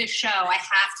going to do this show, I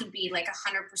have to be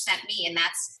 100% me. And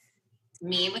that's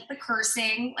me with the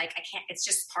cursing. I can't, it's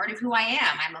just part of who I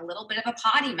am. I'm a little bit of a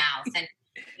potty mouth and,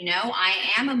 I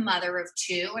am a mother of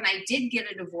two and I did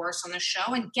get a divorce on the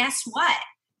show. And guess what?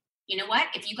 You know what?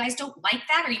 If you guys don't like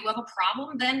that or you have a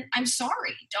problem, then I'm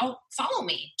sorry. Don't follow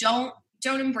me. Don't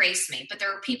embrace me. But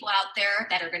there are people out there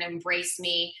that are going to embrace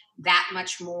me that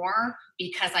much more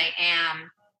because I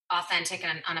am authentic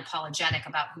and unapologetic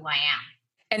about who I am.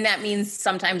 And that means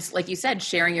sometimes, like you said,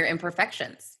 sharing your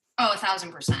imperfections. Oh,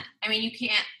 1,000%. I mean, you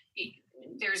can't,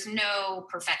 there's no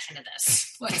perfection to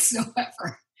this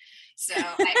whatsoever. So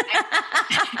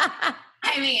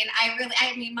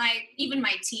even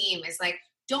my team is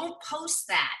don't post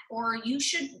that, or you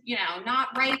should, not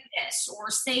write this or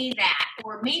say that,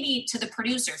 or maybe to the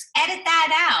producers, edit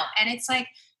that out. And it's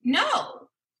no,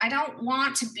 I don't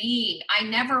want to be, I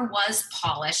never was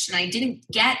polished and I didn't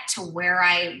get to where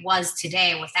I was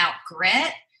today without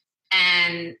grit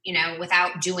and,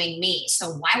 without doing me. So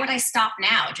why would I stop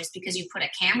now just because you put a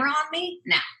camera on me?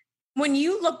 No. When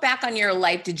you look back on your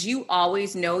life, did you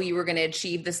always know you were going to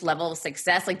achieve this level of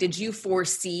success? Did you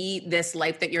foresee this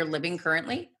life that you're living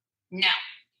currently? No,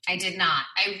 I did not.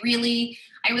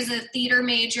 I was a theater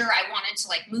major. I wanted to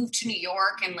move to New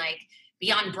York and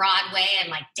be on Broadway and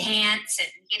like dance and,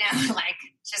 you know, like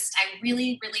just, I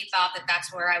really, really thought that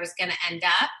that's where I was going to end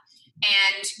up.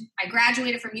 And I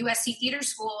graduated from USC Theater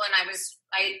School, and I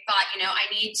thought, you know,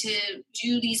 I need to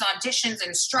do these auditions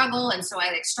and struggle. And so I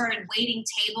like started waiting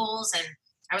tables, and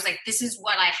I was like, this is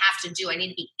what I have to do. I need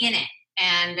to be in it.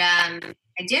 And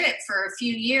I did it for a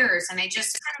few years, and I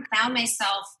just kind of found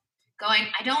myself going,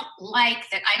 I don't like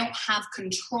that I don't have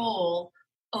control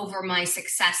over my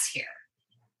success here.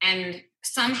 And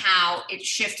somehow it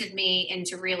shifted me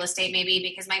into real estate, maybe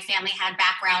because my family had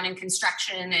background in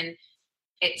construction, and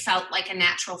it felt like a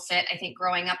natural fit, I think,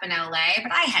 growing up in LA,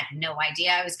 but I had no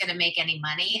idea I was going to make any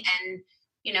money. And,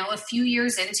 you know, a few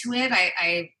years into it,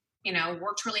 I you know,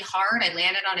 worked really hard. I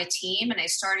landed on a team, and I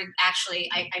started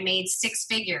I made six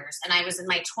figures, and I was in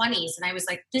my 20s, and I was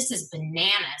like, this is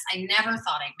bananas. I never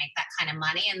thought I'd make that kind of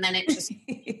money. And then it just,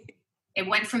 it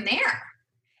went from there.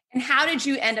 And how did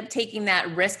you end up taking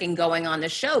that risk and going on the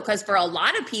show? Because for a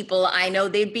lot of people, I know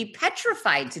they'd be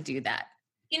petrified to do that.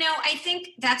 You know, I think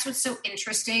that's what's so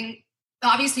interesting.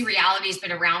 Obviously, reality has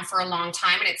been around for a long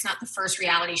time, and it's not the first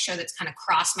reality show that's kind of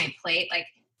crossed my plate. Like,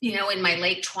 you know, in my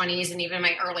late 20s and even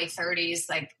my early 30s,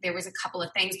 like there was a couple of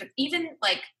things, but even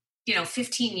like, you know,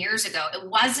 15 years ago, it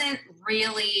wasn't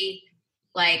really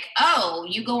like, oh,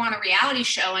 you go on a reality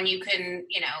show and you can,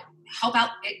 you know, help out,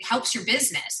 it helps your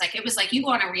business. Like it was like you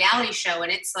go on a reality show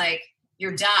and it's like,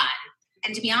 you're done.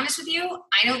 And to be honest with you,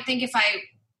 I don't think if I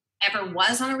ever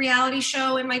was on a reality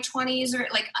show in my 20s or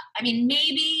like, I mean,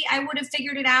 maybe I would have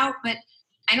figured it out, but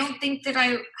I don't think that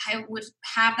I would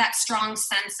have that strong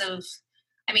sense of,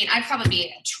 I mean, I'd probably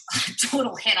be a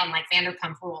total hit on like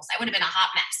Vanderpump Rules. I would have been a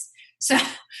hot mess. So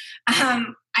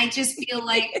I just feel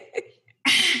like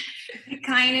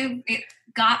it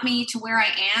got me to where I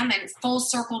am, and full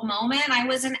circle moment, I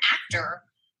was an actor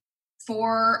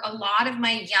for a lot of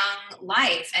my young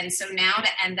life. And so now to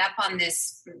end up on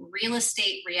this real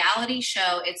estate reality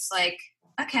show, it's like,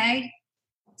 okay,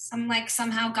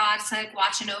 somehow God's like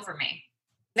watching over me.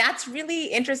 That's really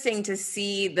interesting to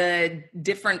see the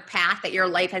different path that your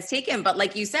life has taken. But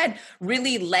like you said,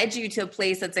 really led you to a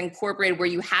place that's incorporated where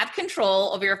you have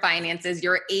control of your finances.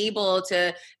 You're able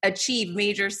to achieve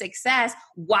major success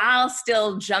while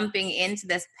still jumping into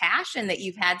this passion that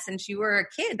you've had since you were a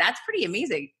kid. That's pretty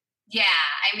amazing. Yeah.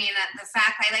 I mean, the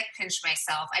fact I like pinched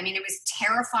myself, I mean, it was a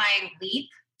terrifying leap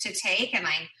to take, and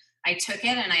I took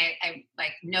it, and I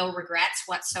like no regrets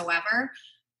whatsoever.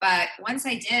 But once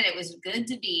I did, it was good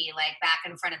to be like back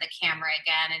in front of the camera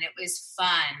again. And it was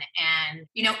fun. And,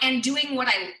 you know, and doing what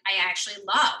I actually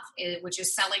love, which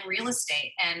is selling real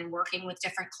estate and working with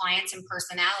different clients and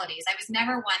personalities. I was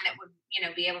never one that would, you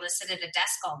know, be able to sit at a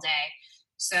desk all day.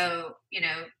 So, you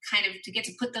know, kind of to get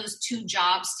to put those two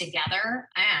jobs together,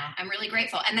 I'm really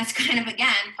grateful. And that's kind of,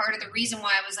 again, part of the reason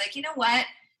why I was like, you know what?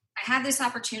 I have this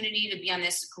opportunity to be on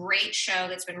this great show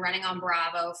that's been running on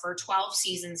Bravo for 12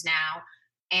 seasons now.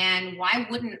 And why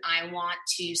wouldn't I want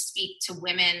to speak to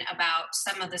women about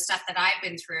some of the stuff that I've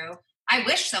been through? I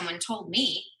wish someone told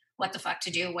me what the fuck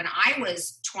to do when I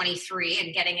was 23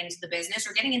 and getting into the business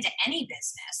or getting into any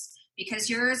business, because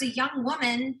you're, as a young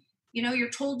woman, you know, you're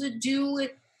told to do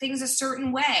things a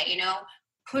certain way, you know,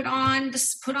 put on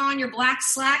your black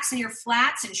slacks and your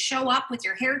flats and show up with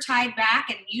your hair tied back,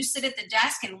 and you sit at the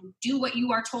desk and do what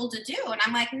you are told to do. And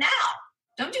I'm like, no,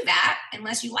 don't do that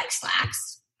unless you like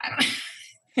slacks. I don't know.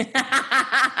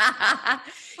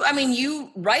 I mean,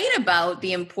 you write about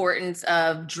the importance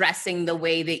of dressing the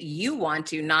way that you want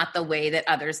to, not the way that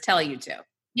others tell you to.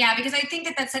 Yeah, because I think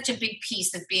that that's such a big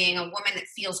piece of being a woman that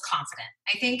feels confident.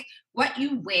 I think what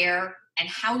you wear and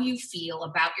how you feel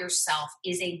about yourself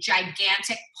is a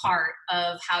gigantic part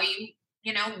of how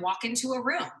you know, walk into a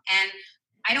room. And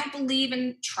I don't believe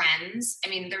in trends. I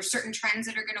mean, there's certain trends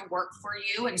that are going to work for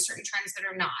you and certain trends that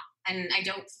are not. And I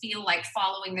don't feel like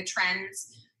following the trends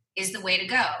is the way to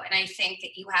go. And I think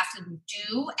that you have to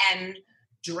do and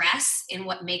dress in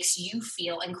what makes you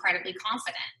feel incredibly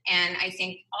confident. And I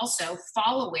think also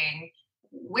following,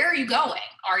 where are you going?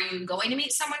 Are you going to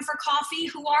meet someone for coffee?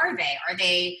 Who are they? Are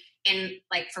they in,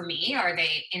 like for me, are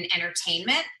they in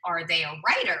entertainment? Are they a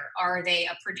writer? Are they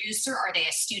a producer? Are they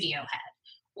a studio head?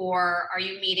 Or are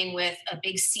you meeting with a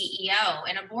big CEO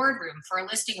in a boardroom for a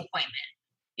listing appointment?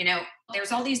 You know,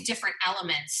 there's all these different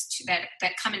elements that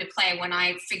come into play when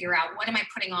I figure out what am I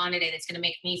putting on today that's going to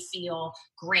make me feel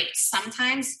great.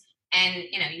 Sometimes, and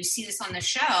you know, you see this on the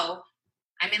show,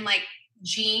 I'm in like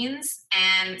jeans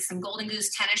and some Golden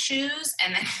Goose tennis shoes,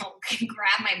 and then I'll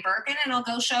grab my Birkin and I'll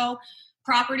go show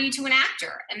property to an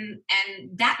actor. And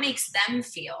that makes them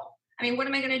feel, I mean, what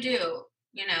am I going to do?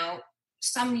 You know,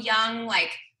 some young,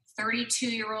 like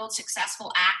 32-year-old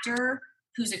successful actor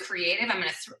who's a creative, I'm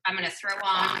going to throw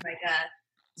on like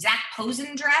a Zach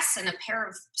Posen dress and a pair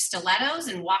of stilettos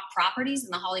and walk properties in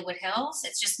the Hollywood Hills.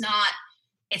 It's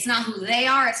not who they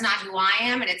are. It's not who I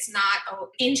am. And it's not an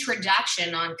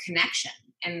introduction on connection.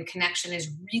 And connection is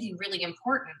really, really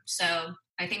important. So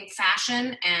I think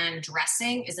fashion and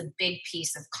dressing is a big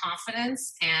piece of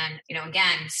confidence and,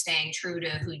 again, staying true to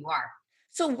who you are.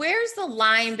 So where's the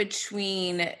line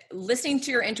between listening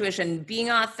to your intuition, being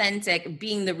authentic,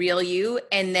 being the real you,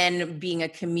 and then being a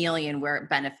chameleon where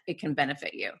it can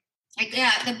benefit you?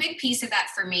 Yeah, the big piece of that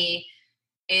for me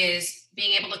is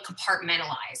being able to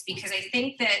compartmentalize, because I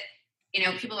think that,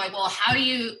 people are like, well, how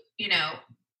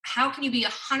can you be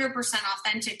 100%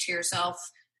 authentic to yourself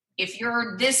if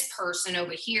you're this person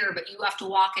over here, but you have to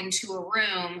walk into a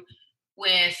room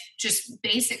with just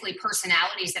basically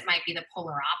personalities that might be the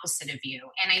polar opposite of you.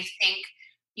 And I think,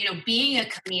 being a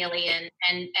chameleon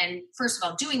and first of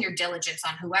all, doing your diligence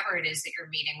on whoever it is that you're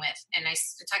meeting with. And I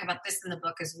talk about this in the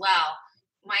book as well.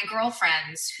 My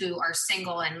girlfriends who are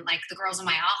single and like the girls in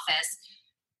my office,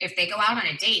 if they go out on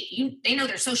a date, they know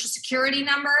their social security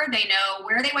number. They know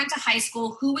where they went to high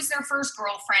school, who was their first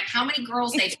girlfriend, how many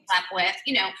girls they slept with,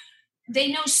 they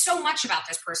know so much about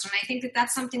this person. I think that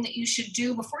that's something that you should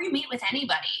do before you meet with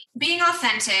anybody. Being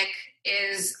authentic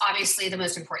is obviously the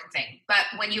most important thing. But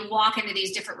when you walk into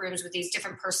these different rooms with these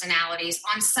different personalities,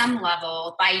 on some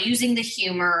level, by using the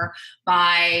humor,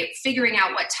 by figuring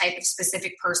out what type of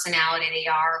specific personality they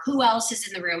are, who else is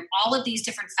in the room, all of these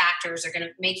different factors are going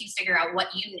to make you figure out what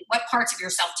parts of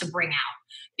yourself to bring out.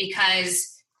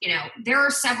 Because, there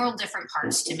are several different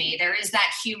parts to me. There is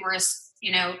that humorous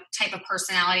type of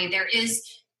personality. There is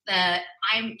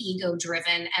I'm ego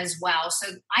driven as well.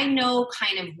 So I know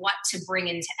kind of what to bring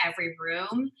into every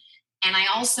room. And I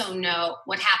also know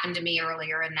what happened to me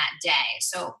earlier in that day.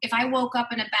 So if I woke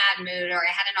up in a bad mood, or I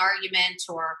had an argument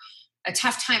or a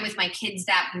tough time with my kids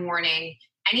that morning,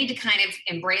 I need to kind of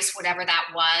embrace whatever that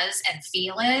was and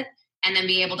feel it, and then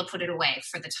be able to put it away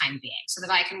for the time being so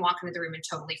that I can walk into the room and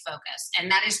totally focus.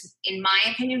 And that is, in my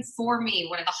opinion, for me,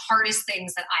 one of the hardest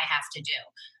things that I have to do.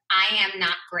 I am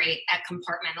not great at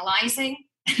compartmentalizing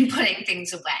and putting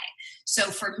things away. So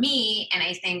for me, and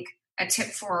I think a tip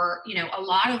for, a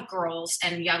lot of girls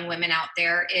and young women out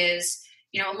there is,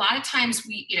 a lot of times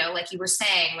we, like you were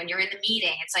saying, when you're in the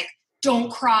meeting, it's like, don't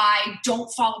cry,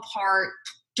 don't fall apart,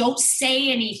 don't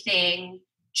say anything,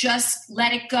 just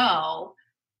let it go.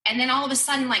 And then all of a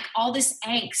sudden, like all this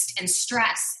angst and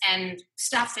stress and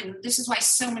stuff. And this is why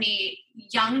so many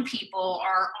young people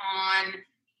are on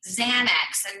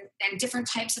Xanax and different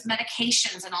types of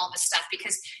medications and all this stuff,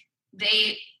 because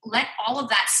they let all of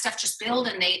that stuff just build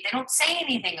and they don't say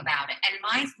anything about it.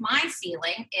 And my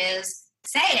feeling is,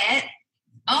 say it,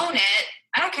 own it.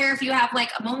 I don't care if you have like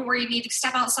a moment where you need to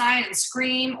step outside and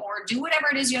scream or do whatever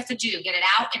it is you have to do, get it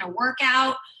out in a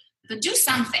workout, but do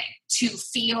something to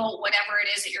feel whatever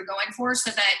it is that you're going for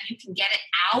so that you can get it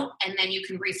out and then you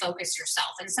can refocus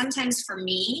yourself. And sometimes for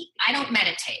me, I don't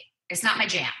meditate. It's not my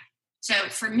jam. So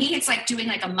for me, it's like doing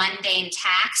like a mundane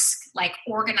task, like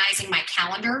organizing my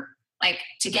calendar, like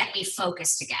to get me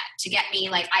focused again, to get me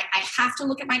like, I have to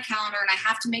look at my calendar and I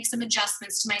have to make some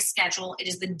adjustments to my schedule. It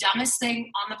is the dumbest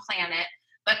thing on the planet.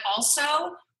 But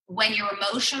also when you're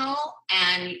emotional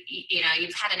and,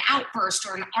 you've had an outburst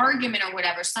or an argument or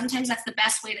whatever, sometimes that's the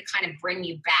best way to kind of bring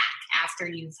you back after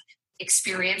you've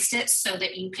experienced it so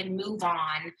that you can move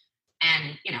on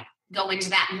and, go into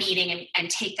that meeting and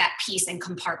take that piece and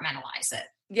compartmentalize it.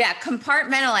 Yeah,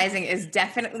 compartmentalizing is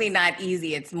definitely not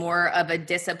easy. It's more of a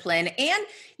discipline. And,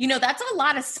 that's a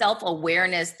lot of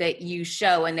self-awareness that you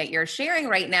show and that you're sharing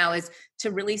right now, is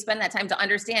to really spend that time to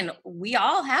understand we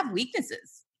all have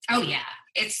weaknesses. Oh, yeah.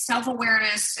 It's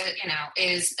self-awareness,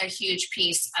 is a huge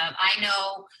piece of, I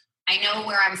know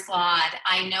where I'm flawed.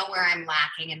 I know where I'm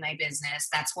lacking in my business.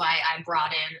 That's why I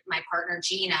brought in my partner,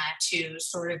 Gina, to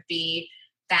sort of be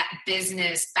that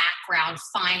business background,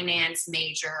 finance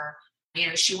major.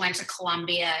 She went to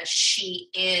Columbia. She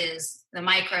is the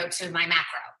micro to my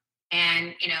macro.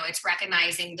 And, it's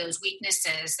recognizing those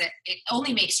weaknesses that it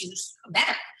only makes you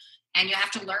better. And you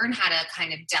have to learn how to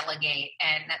kind of delegate.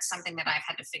 And that's something that I've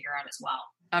had to figure out as well.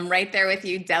 I'm right there with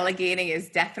you. Delegating is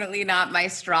definitely not my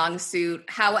strong suit.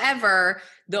 However,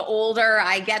 the older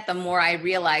I get, the more I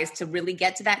realize to really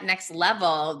get to that next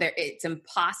level, it's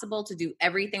impossible to do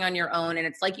everything on your own. And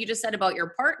it's like you just said about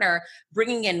your partner,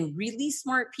 bringing in really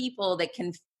smart people that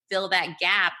can fill that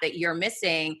gap that you're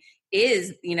missing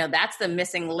is, that's the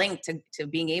missing link to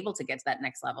being able to get to that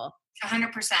next level.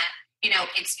 100%.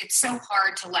 It's so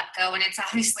hard to let go. And it's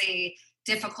obviously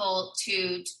difficult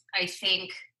to, I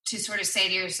think, to sort of say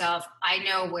to yourself, I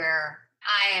know where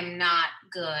I am not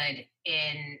good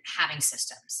in having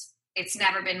systems. It's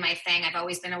never been my thing. I've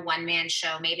always been a one-man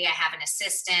show. Maybe I have an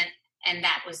assistant and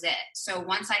that was it. So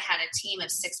once I had a team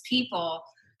of 6 people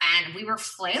and we were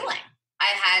flailing, I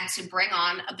had to bring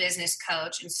on a business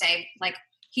coach and say, like,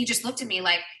 he just looked at me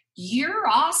like, you're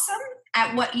awesome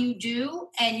at what you do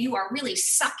and you are really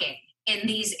sucking in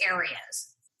these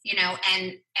areas,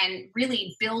 and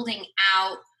really building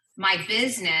out my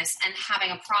business and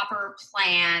having a proper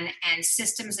plan and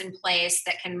systems in place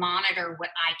that can monitor what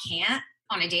I can't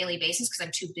on a daily basis because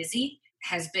I'm too busy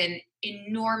has been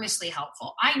enormously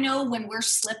helpful. I know when we're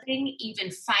slipping even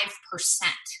 5%.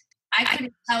 I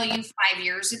couldn't tell you 5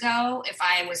 years ago if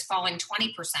I was falling 20%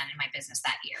 in my business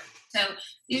that year. So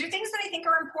these are things that I think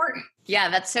are important. Yeah,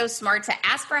 that's so smart to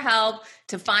ask for help,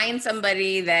 to find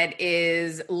somebody that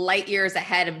is light years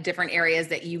ahead of different areas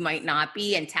that you might not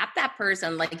be, and tap that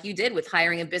person like you did with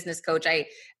hiring a business coach. I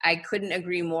couldn't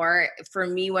agree more. For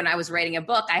me, when I was writing a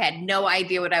book, I had no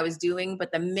idea what I was doing,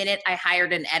 but the minute I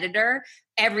hired an editor,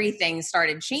 everything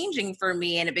started changing for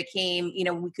me. And it became,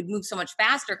 we could move so much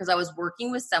faster because I was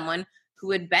working with someone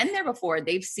who had been there before.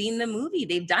 They've seen the movie.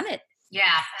 They've done it.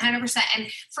 Yeah, 100%.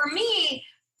 And for me,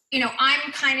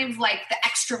 I'm kind of like the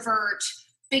extrovert,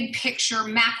 big picture,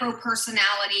 macro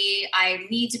personality. I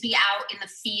need to be out in the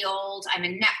field. I'm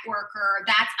a networker.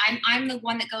 I'm the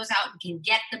one that goes out and can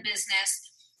get the business.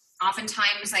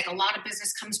 Oftentimes, like, a lot of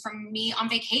business comes from me on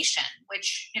vacation,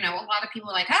 which, a lot of people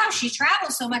are like, oh, she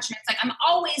travels so much. And it's like, I'm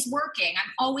always working.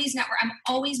 I'm always I'm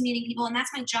always meeting people. And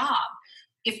that's my job.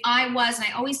 If I was, and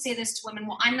I always say this to women,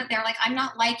 well, I'm not there. Like, I'm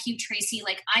not like you, Tracy.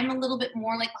 Like, I'm a little bit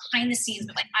more like behind the scenes,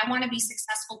 but like, I want to be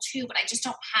successful too, but I just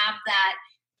don't have that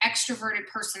extroverted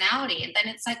personality. And then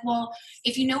it's like, well,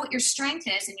 if you know what your strength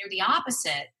is and you're the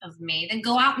opposite of me, then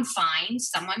go out and find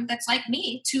someone that's like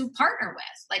me to partner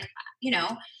with. Like,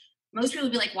 most people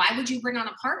would be like, why would you bring on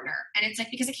a partner? And it's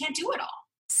like, because I can't do it all.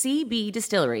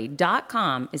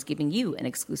 CBDistillery.com is giving you an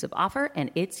exclusive offer, and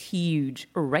it's huge.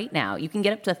 Right now, you can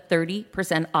get up to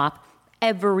 30% off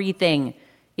everything.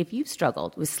 If you've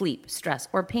struggled with sleep, stress,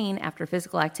 or pain after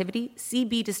physical activity,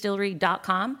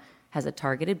 CBDistillery.com has a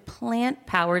targeted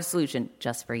plant-powered solution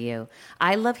just for you.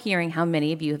 I love hearing how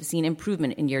many of you have seen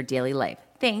improvement in your daily life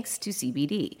thanks to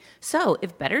CBD. So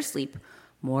if better sleep,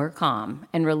 more calm,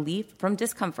 and relief from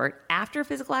discomfort after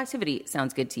physical activity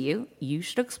sounds good to you, you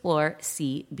should explore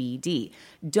CBD.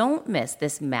 Don't miss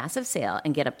this massive sale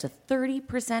and get up to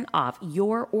 30% off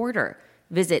your order.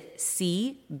 Visit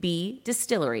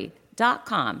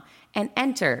cbdistillery.com and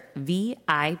enter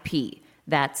VIP.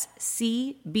 That's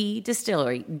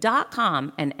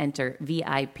cbdistillery.com and enter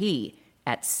VIP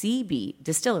at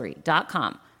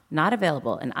cbdistillery.com. Not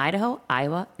available in Idaho,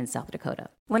 Iowa, and South Dakota.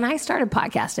 When I started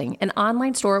podcasting, an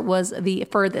online store was the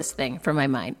furthest thing from my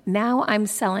mind. Now I'm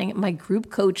selling my group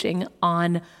coaching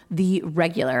on the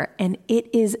regular, and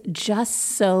it is just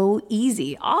so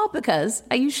easy, all because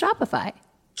I use Shopify.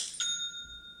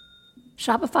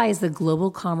 Shopify is the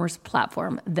global commerce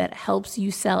platform that helps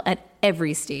you sell at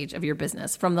every stage of your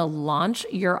business, from the launch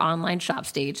your online shop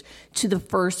stage to the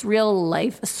first real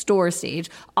life store stage,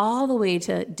 all the way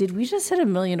to, did we just hit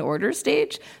 1 million orders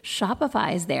stage?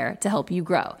 Shopify is there to help you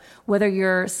grow. Whether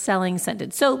you're selling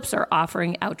scented soaps or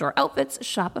offering outdoor outfits,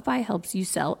 Shopify helps you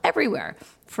sell everywhere.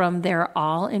 From their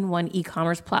all-in-one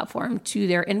e-commerce platform to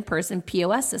their in-person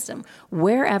POS system,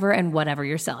 wherever and whatever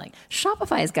you're selling,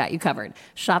 Shopify's got you covered.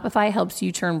 Shopify helps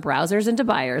you turn browsers into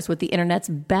buyers with the internet's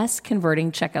best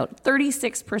converting checkout,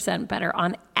 36% better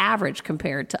on average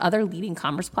compared to other leading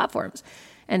commerce platforms,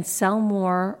 and sell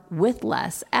more with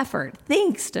less effort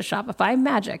thanks to Shopify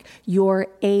Magic, your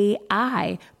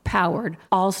AI-powered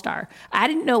all-star. I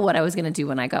didn't know what I was going to do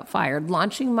when I got fired.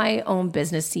 Launching my own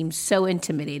business seemed so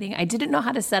intimidating. I didn't know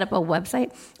how to set up a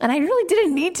website, and I really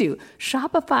didn't need to.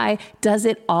 Shopify does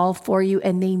it all for you,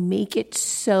 and they make it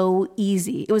so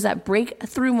easy. It was that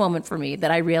breakthrough moment for me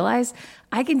that I realized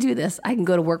I can do this. I can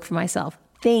go to work for myself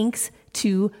thanks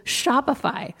to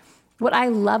Shopify. What I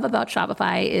love about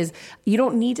Shopify is you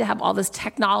don't need to have all this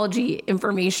technology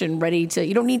information ready to,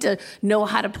 you don't need to know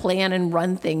how to plan and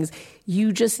run things.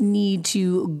 You just need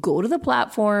to go to the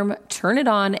platform, turn it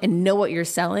on, and know what you're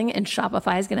selling, and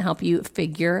Shopify is going to help you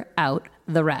figure out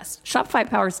the rest. Shopify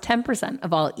powers 10%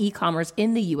 of all e-commerce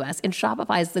in the U.S., and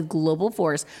Shopify is the global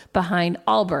force behind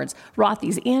Allbirds,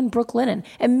 Rothy's, and Brooklinen,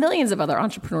 and millions of other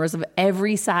entrepreneurs of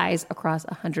every size across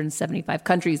 175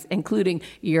 countries, including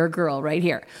your girl right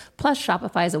here. Plus,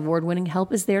 Shopify's award-winning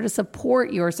help is there to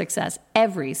support your success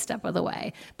every step of the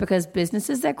way, because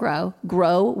businesses that grow,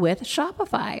 grow with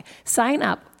Shopify. Sign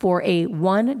up for a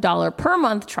 $1 per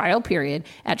month trial period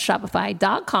at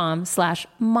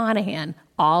shopify.com/Monahan,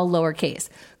 all lowercase.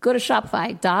 Go to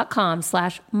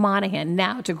shopify.com/Monahan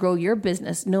now to grow your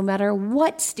business no matter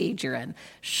what stage you're in.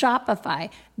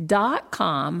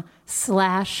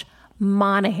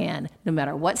 Shopify.com/Monahan. No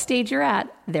matter what stage you're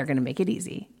at, they're going to make it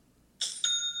easy.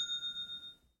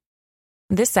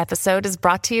 This episode is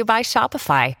brought to you by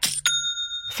Shopify.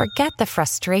 Forget the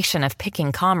frustration of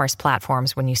picking commerce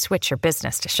platforms when you switch your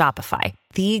business to Shopify,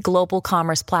 the global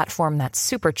commerce platform that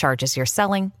supercharges your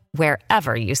selling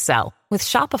wherever you sell. With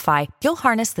Shopify, you'll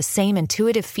harness the same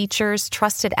intuitive features,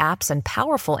 trusted apps, and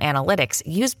powerful analytics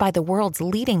used by the world's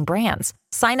leading brands.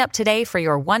 Sign up today for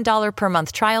your $1 per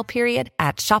month trial period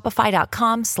at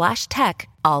shopify.com/tech,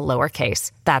 all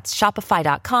lowercase. That's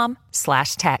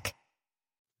shopify.com/tech.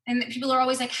 And people are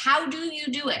always like, how do you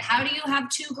do it? How do you have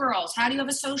two girls? How do you have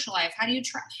a social life? How do you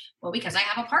try? Well, because I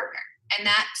have a partner. And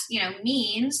that,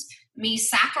 means me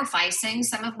sacrificing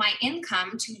some of my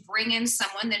income to bring in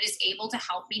someone that is able to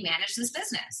help me manage this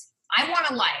business. I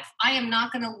want a life. I am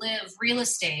not going to live real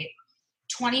estate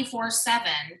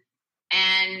 24/7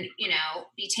 and,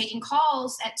 be taking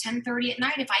calls at 10:30 at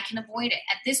night if I can avoid it.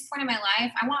 At this point in my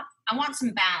life, I want some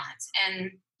balance.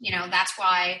 And, that's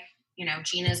why,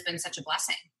 Gina's been such a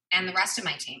blessing, and the rest of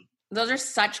my team. Those are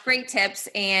such great tips.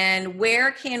 And where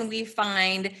can we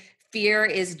find Fear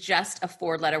is Just a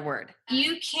 4-Letter Word?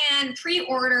 You can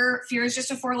pre-order Fear is Just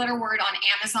a 4-Letter Word on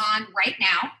Amazon right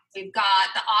now. We've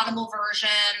got the Audible version,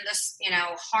 this,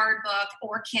 hard book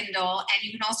or Kindle, and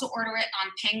you can also order it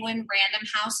on Penguin Random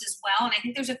House as well. And I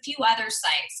think there's a few other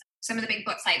sites, some of the big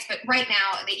book sites, but right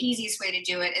now the easiest way to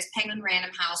do it is Penguin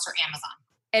Random House or Amazon.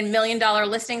 And $1 Million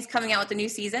Listings coming out with the new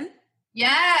season?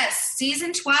 Yes,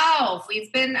 season 12.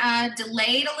 We've been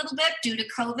delayed a little bit due to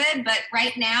COVID, but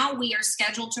right now we are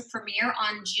scheduled to premiere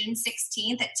on June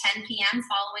 16th at 10 p.m.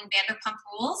 following Vanderpump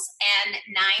Rules and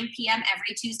 9 p.m.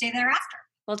 every Tuesday thereafter.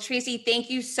 Well, Tracy, thank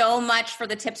you so much for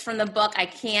the tips from the book. I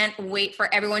can't wait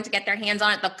for everyone to get their hands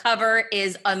on it. The cover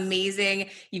is amazing.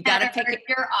 You've got to pick it.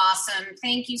 You're awesome.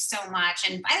 Thank you so much.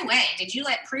 And by the way, did you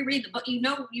pre-read the book? You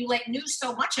knew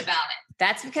so much about it.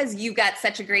 That's because you got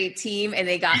such a great team and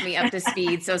they got me up to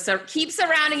speed. So keep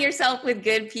surrounding yourself with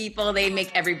good people. They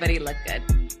make everybody look good.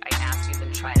 I asked you to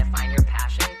try to find your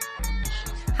passion.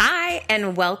 Hi,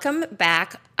 and welcome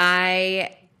back.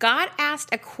 I got asked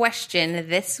a question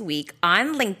this week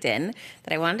on LinkedIn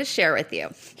that I wanted to share with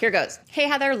you. Here goes. Hey,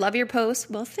 Heather, love your posts.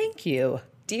 Well, thank you.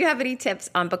 Do you have any tips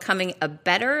on becoming a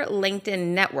better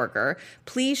LinkedIn networker?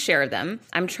 Please share them.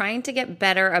 I'm trying to get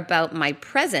better about my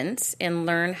presence and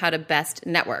learn how to best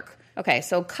network. Okay,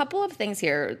 so a couple of things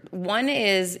here. One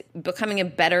is becoming a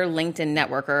better LinkedIn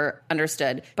networker,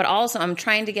 understood. But also I'm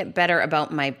trying to get better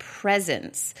about my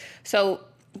presence. So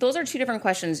those are two different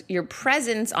questions. Your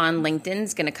presence on LinkedIn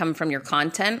is going to come from your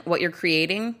content, what you're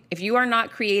creating. If you are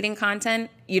not creating content,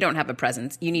 you don't have a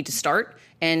presence. You need to start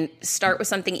with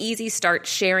something easy. Start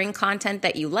sharing content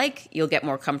that you like. You'll get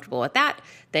more comfortable with that.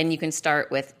 Then you can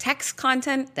start with text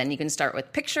content. Then you can start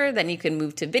with picture. Then you can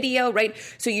move to video, right?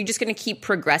 So you're just going to keep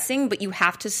progressing, but you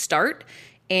have to start.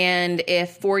 And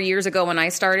if 4 years ago when I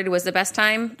started was the best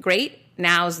time, great.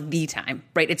 Now's the time,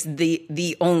 right? It's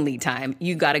the only time.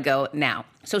 You got to go now.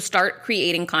 So start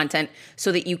creating content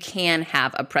so that you can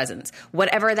have a presence,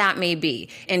 whatever that may be.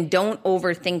 And don't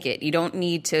overthink it. You don't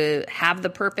need to have the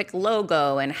perfect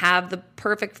logo and have the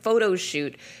perfect photo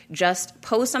shoot. Just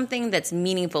post something that's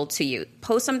meaningful to you.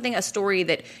 Post a story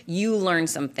that you learn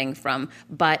something from,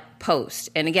 but post.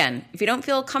 And again, if you don't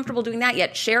feel comfortable doing that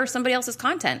yet, share somebody else's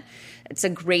content. It's a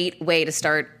great way to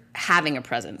start having a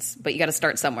presence, but you got to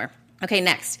start somewhere. Okay,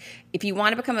 next, if you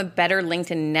want to become a better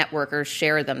LinkedIn networker,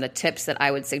 share them, the tips that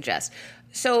I would suggest.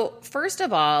 So first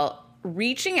of all,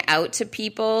 reaching out to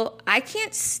people, I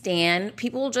can't stand,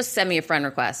 people will just send me a friend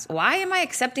request. Why am I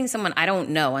accepting someone I don't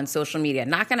know on social media?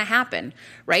 Not going to happen,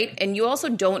 right? And you also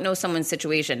don't know someone's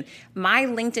situation. My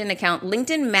LinkedIn account,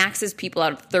 LinkedIn maxes people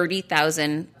out of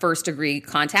 30,000 first degree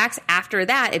contacts. After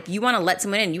that, if you want to let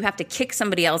someone in, you have to kick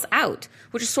somebody else out,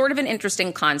 which is sort of an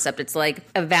interesting concept. It's like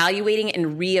evaluating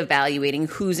and reevaluating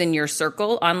who's in your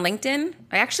circle on LinkedIn.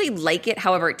 I actually like it.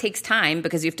 However, it takes time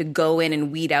because you have to go in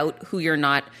and weed out who you're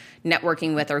not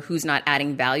networking with or who's not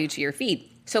adding value to your feed.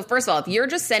 So first of all, if you're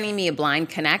just sending me a blind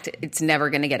connect, it's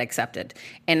never going to get accepted.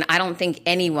 And I don't think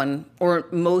anyone or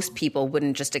most people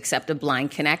wouldn't just accept a blind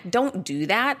connect. Don't do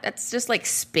that. That's just like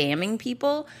spamming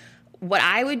people. what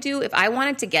I would do if I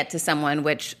wanted to get to someone,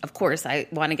 which of course I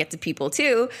want to get to people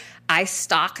too, I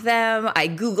stalk them, I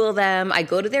Google them, I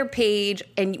go to their page.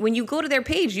 And when you go to their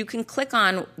page, you can click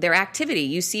on their activity.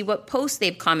 You see what posts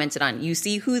they've commented on. You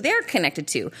see who they're connected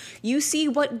to. You see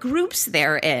what groups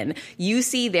they're in. You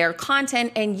see their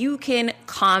content, and you can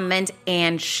comment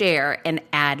and share and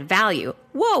add value.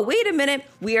 Whoa, wait a minute.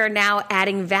 We are now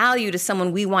adding value to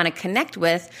someone we want to connect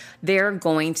with. They're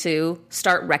going to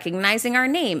start recognizing our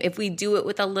name. If we do it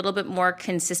with a little bit more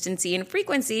consistency and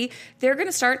frequency, they're going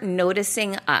to start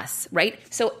noticing us, right?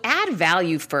 So add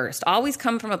value first. Always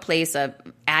come from a place of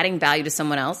adding value to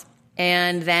someone else.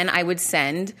 And then I would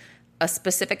send a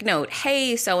specific note.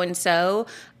 Hey, so-and-so,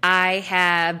 I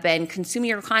have been consuming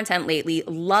your content lately.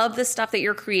 Love the stuff that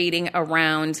you're creating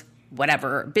around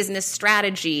whatever, business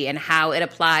strategy and how it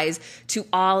applies to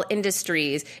all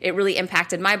industries. It really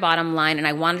impacted my bottom line, and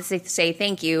I wanted to say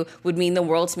thank you. Would mean the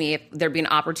world to me if there'd be an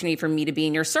opportunity for me to be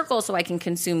in your circle so I can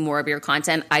consume more of your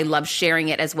content. I love sharing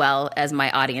it as well as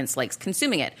my audience likes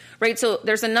consuming it, right? So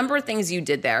there's a number of things you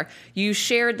did there. You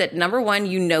shared that, number one,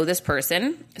 you know this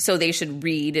person, so they should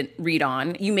read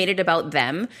on. You made it about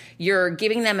them. You're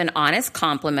giving them an honest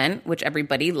compliment, which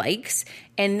everybody likes.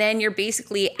 And then you're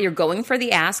going for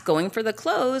the ask, going for the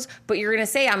close, but you're going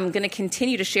to say, I'm going to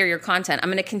continue to share your content. I'm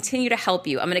going to continue to help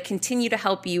you. I'm going to continue to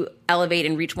help you elevate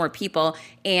and reach more people.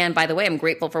 And by the way, I'm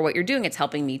grateful for what you're doing. It's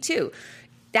helping me too.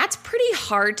 That's pretty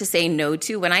hard to say no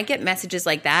to. When I get messages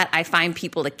like that, I find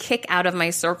people to kick out of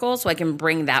my circle so I can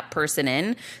bring that person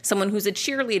in, someone who's a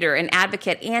cheerleader, an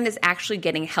advocate, and is actually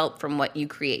getting help from what you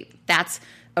create. That's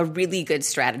a really good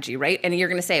strategy, right? And you're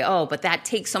going to say, oh, but that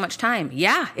takes so much time.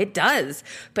 Yeah, it does.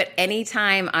 But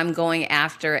anytime I'm going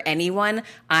after anyone,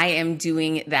 I am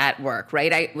doing that work,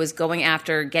 right? I was going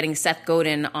after getting Seth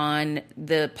Godin on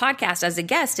the podcast as a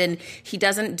guest, and he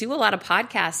doesn't do a lot of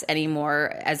podcasts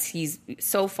anymore as he's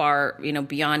so far,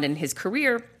 beyond in his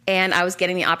career. And I was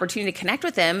getting the opportunity to connect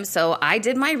with him. So I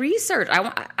did my research.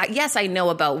 Yes, I know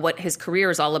about what his career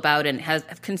is all about and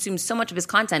have consumed so much of his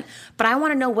content, but I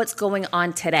want to know what's going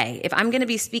on today. If I'm going to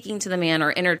be speaking to the man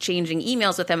or interchanging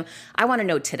emails with him, I want to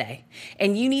know today.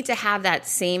 And you need to have that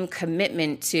same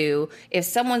commitment to, if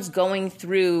someone's going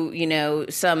through,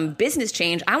 some business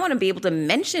change, I want to be able to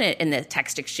mention it in the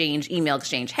text exchange, email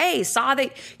exchange. Hey, saw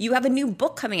that you have a new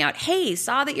book coming out. Hey,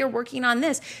 saw that you're working on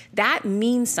this. That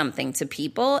means something to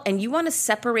people. And you want to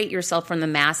separate yourself from the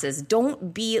masses.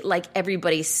 Don't be like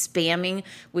everybody spamming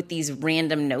with these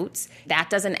random notes. That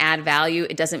doesn't add value.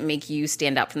 It doesn't make you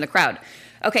stand out from the crowd.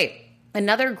 Okay.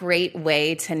 Another great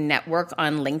way to network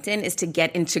on LinkedIn is to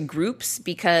get into groups,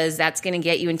 because that's going to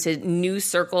get you into new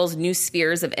circles, new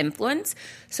spheres of influence.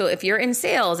 So if you're in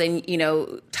sales and,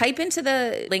 type into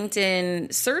the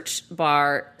LinkedIn search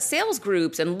bar sales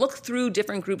groups and look through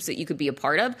different groups that you could be a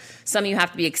part of. Some you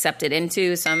have to be accepted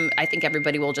into. Some I think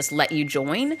everybody will just let you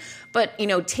join. But,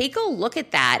 take a look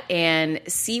at that and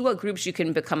see what groups you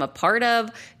can become a part of.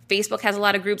 Facebook has a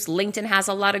lot of groups. LinkedIn has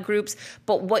a lot of groups.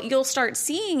 But what you'll start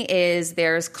seeing is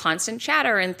there's constant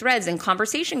chatter and threads and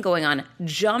conversation going on.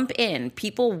 Jump in.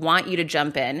 People want you to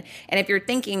jump in. And if you're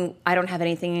thinking, I don't have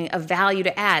anything of value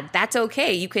to add, that's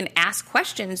okay. You can ask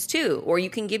questions too, or you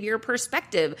can give your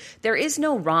perspective. There is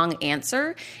no wrong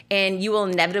answer. And you will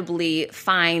inevitably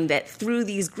find that through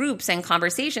these groups and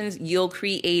conversations, you'll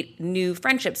create new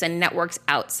friendships and networks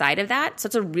outside of that. So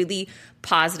it's a really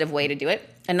positive way to do it.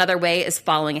 Another way is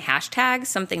following hashtags,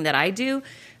 something that I do.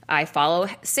 I follow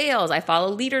sales. I follow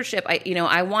leadership.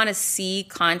 I want to see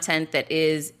content that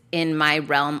is in my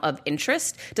realm of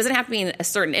interest. It doesn't have to be in a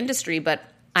certain industry, but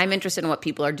I'm interested in what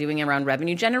people are doing around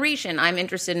revenue generation. I'm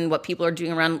interested in what people are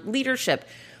doing around leadership.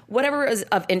 Whatever is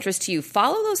of interest to you,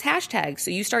 follow those hashtags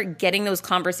so you start getting those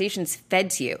conversations fed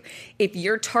to you. If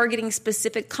you're targeting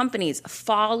specific companies,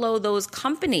 follow those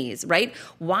companies, right?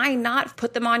 Why not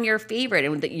put them on your favorite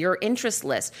and your interest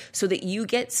list so that you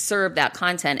get served that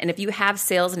content? And if you have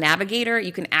Sales Navigator,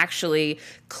 you can actually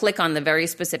click on the very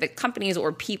specific companies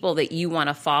or people that you want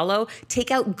to follow.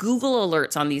 Take out Google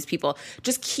alerts on these people.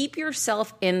 Just keep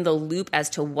yourself in the loop as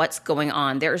to what's going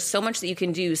on. There is so much that you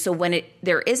can do. So when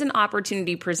there is an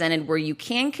opportunity presented where you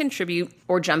can contribute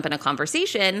or jump in a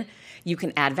conversation, you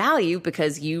can add value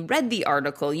because you read the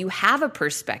article, you have a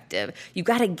perspective. You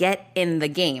got to get in the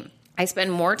game. I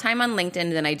spend more time on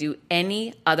LinkedIn than I do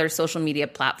any other social media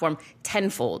platform,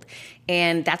 tenfold.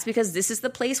 And that's because this is the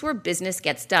place where business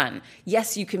gets done.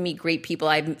 Yes, you can meet great people.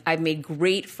 I've made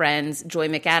great friends. Joy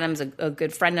McAdams, a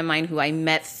good friend of mine who I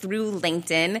met through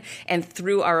LinkedIn and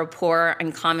through our rapport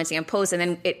and commenting on posts. And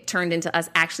then it turned into us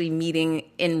actually meeting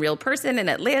in real person in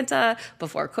Atlanta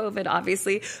before COVID,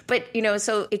 obviously. But,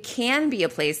 so it can be a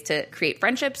place to create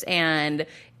friendships, and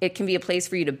it can be a place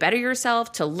for you to better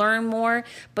yourself, to learn more,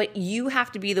 but you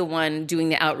have to be the one doing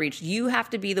the outreach. You have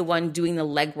to be the one doing the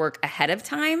legwork ahead of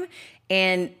time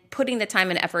and putting the time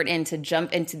and effort in to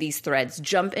jump into these threads,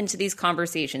 jump into these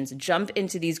conversations, jump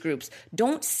into these groups.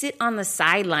 Don't sit on the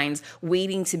sidelines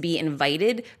waiting to be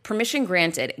invited. Permission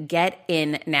granted. Get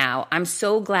in now. I'm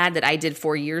so glad that I did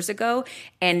 4 years ago.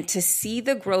 And to see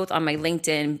the growth on my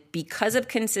LinkedIn because of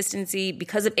consistency,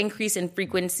 because of increase in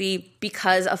frequency,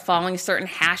 because of following certain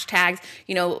hashtags,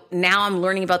 now I'm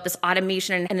learning about this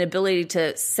automation and ability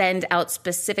to send out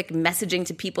specific messaging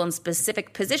to people in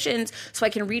specific positions so I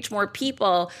can reach more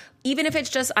people. Even if it's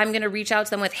just I'm going to reach out to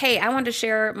them with, hey, I want to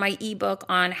share my ebook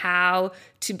on how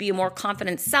to be a more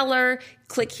confident seller.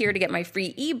 Click here to get my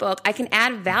free ebook. I can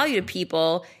add value to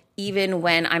people even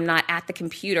when I'm not at the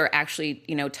computer actually,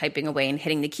 typing away and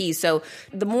hitting the keys. So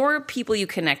the more people you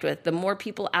connect with, the more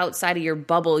people outside of your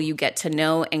bubble you get to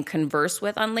know and converse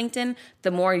with on LinkedIn, the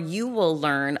more you will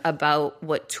learn about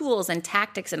what tools and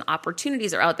tactics and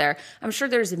opportunities are out there. I'm sure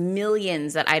there's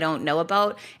millions that I don't know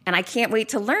about, and I can't wait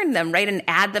to learn them, right? And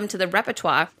add them to the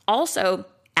repertoire. Also,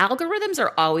 algorithms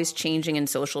are always changing in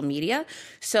social media,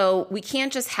 so we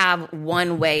can't just have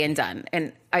one way and done.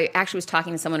 And I actually was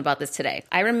talking to someone about this today.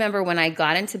 I remember when I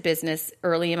got into business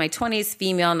early in my 20s,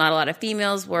 female, not a lot of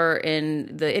females were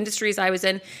in the industries I was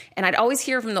in, and I'd always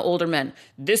hear from the older men,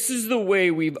 this is the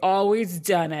way we've always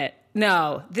done it.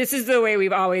 No, this is the way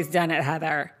we've always done it,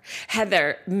 Heather.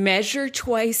 Heather, measure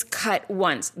twice, cut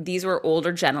once. These were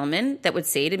older gentlemen that would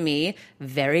say to me,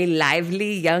 very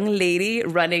lively young lady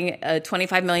running a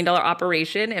 $25 million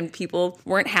operation, and people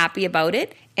weren't happy about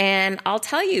it. And I'll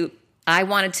tell you, I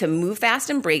wanted to move fast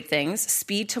and break things.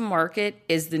 Speed to market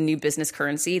is the new business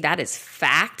currency. That is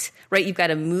fact, right? You've got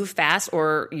to move fast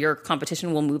or your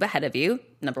competition will move ahead of you,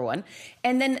 number one.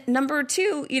 And then number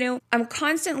two, I'm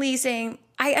constantly saying,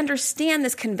 I understand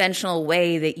this conventional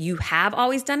way that you have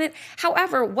always done it.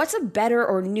 However, what's a better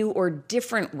or new or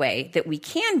different way that we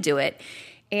can do it?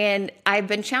 And I've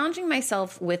been challenging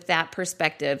myself with that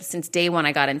perspective since day one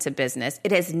I got into business.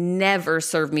 It has never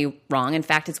served me wrong. In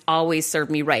fact, it's always served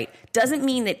me right. Doesn't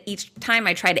mean that each time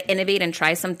I try to innovate and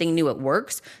try something new, it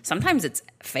works. Sometimes it's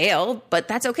failed, but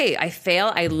that's okay. I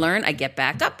fail, I learn, I get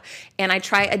back up, and I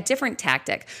try a different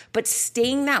tactic. But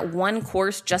staying that one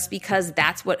course just because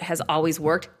that's what has always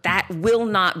worked, that will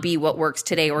not be what works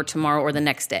today or tomorrow or the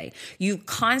next day. You've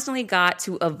constantly got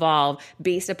to evolve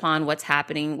based upon what's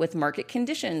happening with market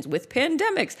conditions, with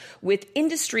pandemics, with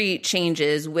industry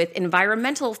changes, with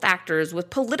environmental factors, with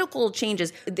political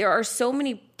changes. There are so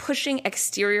many pushing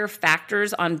exterior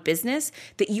factors on business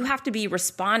that you have to be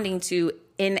responding to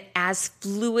in as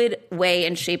fluid way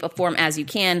and shape of form as you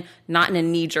can, not in a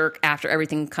knee-jerk after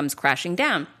everything comes crashing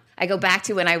down. I go back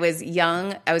to when I was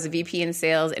young, I was a VP in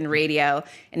sales and radio,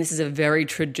 and this is a very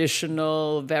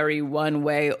traditional, very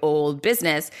one-way old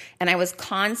business, and I was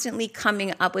constantly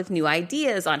coming up with new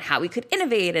ideas on how we could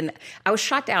innovate, and I was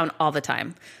shot down all the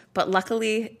time. But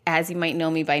luckily, as you might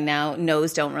know me by now,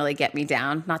 no's don't really get me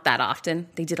down. Not that often.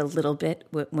 They did a little bit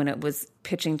when it was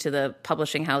pitching to the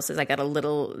publishing houses. I got a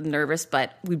little nervous,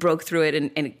 but we broke through it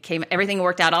and it came. Everything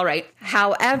worked out all right.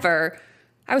 However,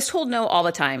 I was told no all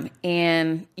the time.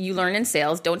 And you learn in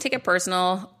sales, don't take it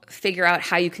personal. Figure out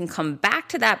how you can come back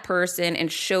to that person and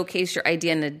showcase your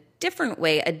idea in a different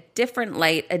way, a different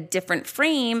light, a different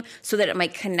frame, so that it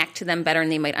might connect to them better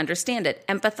and they might understand it.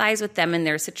 Empathize with them in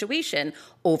their situation,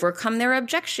 overcome their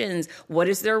objections. What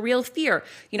is their real fear?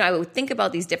 I would think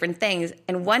about these different things.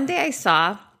 And one day I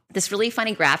saw this really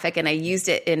funny graphic and I used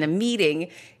it in a meeting,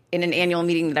 in an annual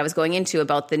meeting that I was going into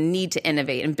about the need to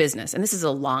innovate in business. And this is a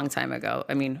long time ago.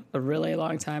 I mean, a really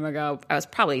long time ago. I was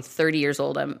probably 30 years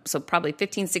old, so probably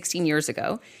 15, 16 years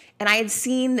ago. And I had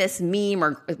seen this meme,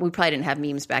 or we probably didn't have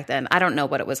memes back then. I don't know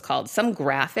what it was called. Some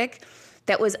graphic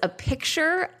that was a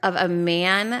picture of a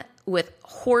man with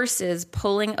horses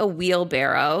pulling a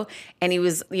wheelbarrow. And he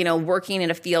was, working in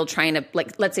a field trying to,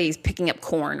 let's say he's picking up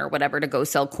corn or whatever to go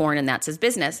sell corn, and that's his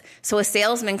business. So a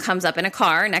salesman comes up in a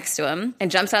car next to him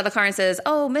and jumps out of the car and says,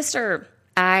 "Oh, mister,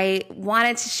 I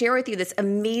wanted to share with you this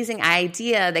amazing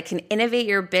idea that can innovate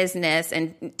your business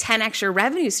and 10x your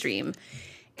revenue stream."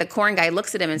 The corn guy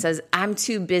looks at him and says, I'm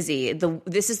too busy.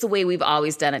 This is the way we've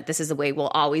always done it. This is the way we'll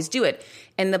always do it.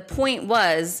 And the point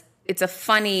was, it's a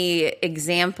funny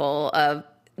example of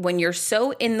when you're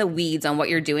so in the weeds on what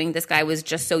you're doing. This guy was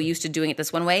just so used to doing it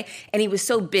this one way, and he was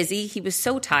so busy, he was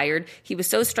so tired, he was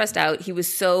so stressed out, he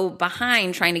was so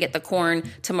behind trying to get the corn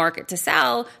to market to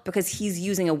sell because he's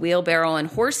using a wheelbarrow and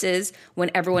horses when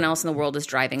everyone else in the world is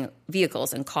driving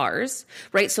vehicles and cars,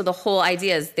 right? So the whole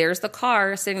idea is there's the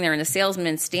car sitting there and the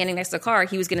salesman standing next to the car.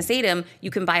 He was going to say to him, you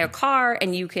can buy a car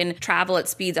and you can travel at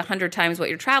speeds 100 times what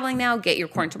you're traveling now, get your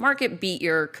corn to market, beat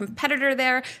your competitor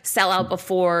there, sell out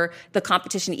before the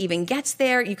competition even gets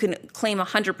there. You can claim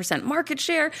 100% market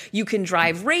share. You can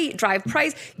drive rate, drive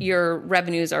price. Your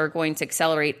revenues are going to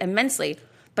accelerate immensely.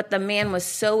 But the man was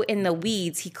so in the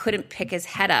weeds, he couldn't pick his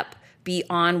head up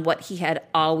beyond what he had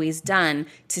always done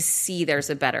to see there's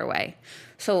a better way.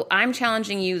 So I'm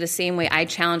challenging you the same way I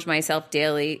challenge myself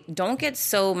daily. Don't get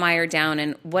so mired down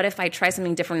in what if I try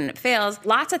something different and it fails?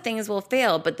 Lots of things will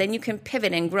fail, but then you can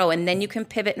pivot and grow, and then you can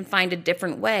pivot and find a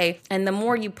different way. And the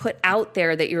more you put out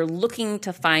there that you're looking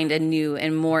to find a new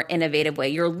and more innovative way,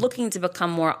 you're looking to become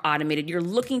more automated, you're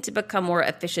looking to become more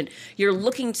efficient, you're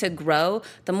looking to grow,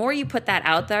 the more you put that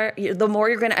out there, the more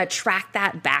you're going to attract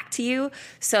that back to you.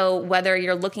 So whether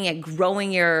you're looking at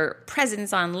growing your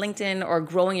presence on LinkedIn or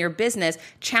growing your business,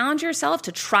 challenge yourself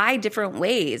to try different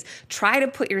ways. Try to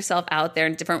put yourself out there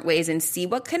in different ways and see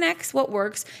what connects, what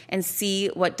works, and see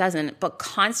what doesn't. But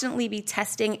constantly be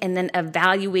testing and then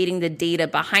evaluating the data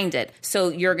behind it. So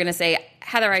you're going to say,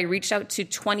 Heather, I reached out to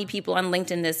 20 people on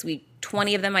LinkedIn this week.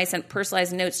 20 of them I sent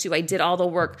personalized notes to. I did all the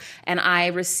work and I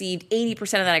received 80% of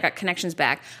that. I got connections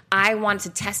back. I wanted to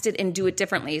test it and do it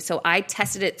differently. So I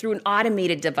tested it through an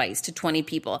automated device to 20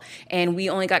 people and we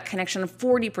only got connection of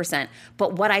 40%.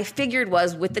 But what I figured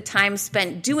was with the time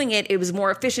spent doing it, it was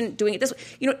more efficient doing it this way.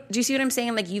 You know, do you see what I'm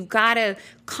saying? Like you've got to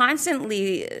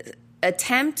constantly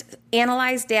attempt,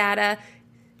 analyze data,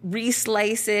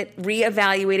 reslice it,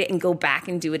 reevaluate it, and go back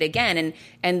and do it again.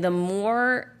 And the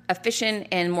more efficient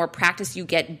and more practice you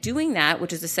get doing that,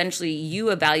 which is essentially you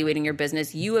evaluating your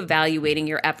business, you evaluating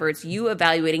your efforts, you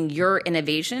evaluating your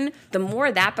innovation, the more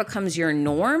that becomes your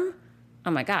norm, oh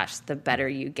my gosh, the better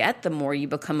you get, the more you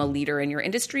become a leader in your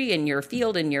industry, in your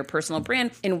field, in your personal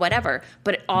brand, in whatever.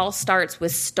 But it all starts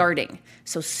with starting.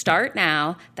 So start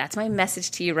now. That's my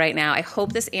message to you right now. I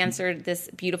hope this answered this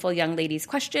beautiful young lady's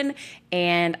question,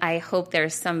 and I hope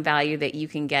there's some value that you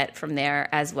can get from there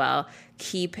as well.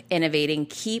 Keep innovating,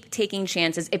 keep taking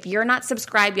chances. If you're not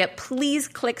subscribed yet, please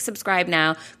click subscribe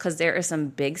now because there is some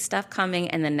big stuff coming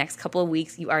in the next couple of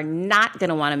weeks. You are not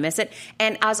going to want to miss it.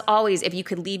 And as always, if you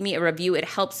could leave me a review, it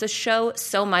helps the show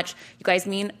so much. You guys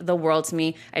mean the world to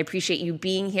me. I appreciate you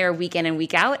being here week in and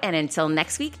week out. And until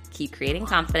next week, keep creating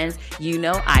confidence. You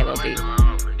know I will be.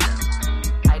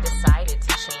 I decided to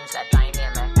change that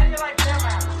dynamic.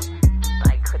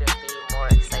 I couldn't be more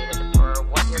excited for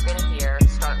what you're going to hear.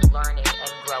 Start learning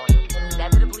and growing.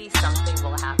 Inevitably, something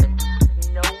will happen.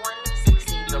 No one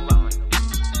succeeds alone.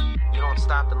 You don't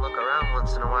stop and look around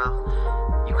once in a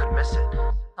while, you could miss it.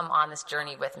 Come on this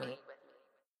journey with me.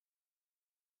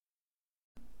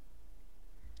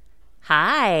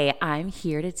 Hi, I'm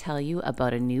here to tell you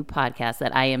about a new podcast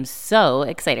that I am so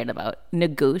excited about,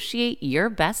 Negotiate Your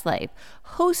Best Life,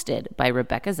 hosted by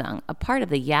Rebecca Zung, a part of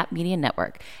the Yap Media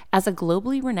Network. As a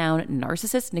globally renowned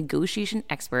narcissist negotiation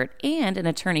expert and an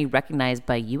attorney recognized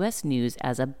by U.S. News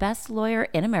as a best lawyer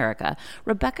in America,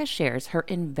 Rebecca shares her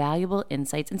invaluable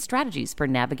insights and strategies for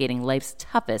navigating life's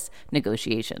toughest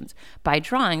negotiations. By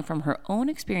drawing from her own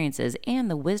experiences and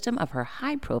the wisdom of her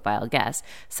high-profile guests,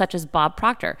 such as Bob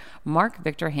Proctor, Mark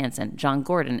Victor Hansen, John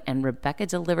Gordon, and Rebecca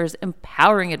delivers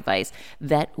empowering advice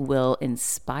that will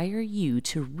inspire you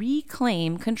to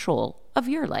reclaim control of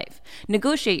your life.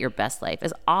 Negotiate Your Best Life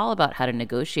is all about how to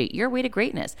negotiate your way to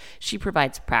greatness. She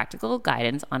provides practical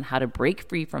guidance on how to break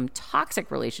free from toxic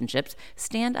relationships,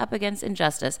 stand up against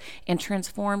injustice, and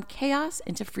transform chaos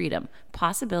into freedom,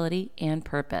 possibility, and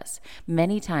purpose.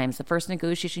 Many times, the first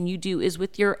negotiation you do is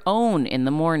with your own in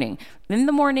the morning. In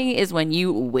the morning is when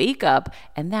you wake up,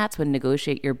 and that's when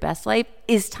Negotiate Your Best Life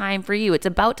is time for you. It's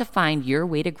about to find your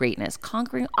way to greatness,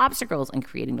 conquering obstacles, and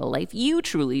creating the life you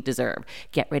truly deserve.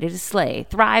 Get ready to slay,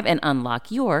 thrive, and unlock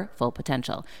your full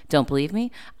potential. Don't believe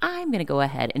me? I'm going to go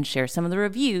ahead and share some of the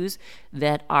reviews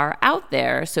that are out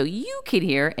there so you can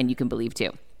hear and you can believe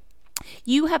too.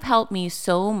 You have helped me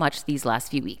so much these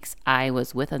last few weeks. I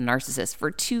was with a narcissist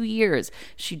for 2 years.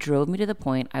 She drove me to the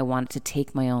point I wanted to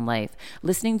take my own life.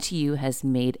 Listening to you has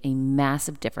made a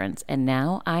massive difference, and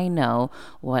now I know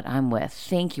what I'm with.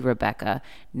 Thank you, Rebecca.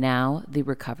 Now the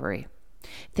recovery.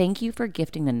 Thank you for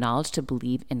gifting the knowledge to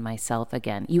believe in myself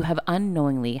again. You have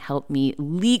unknowingly helped me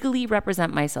legally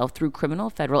represent myself through criminal,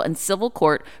 federal, and civil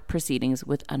court proceedings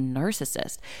with a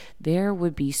narcissist. There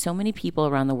would be so many people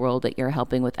around the world that you're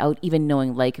helping without even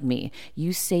knowing, like me.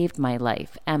 You saved my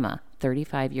life. Emma,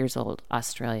 35 years old,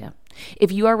 Australia.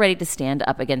 If you are ready to stand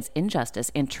up against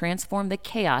injustice and transform the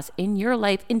chaos in your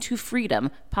life into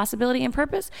freedom, possibility, and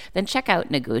purpose, then check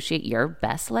out Negotiate Your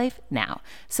Best Life now.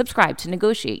 Subscribe to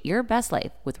Negotiate Your Best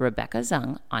Life with Rebecca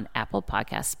Zung on Apple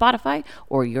Podcasts, Spotify,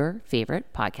 or your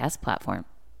favorite podcast platform.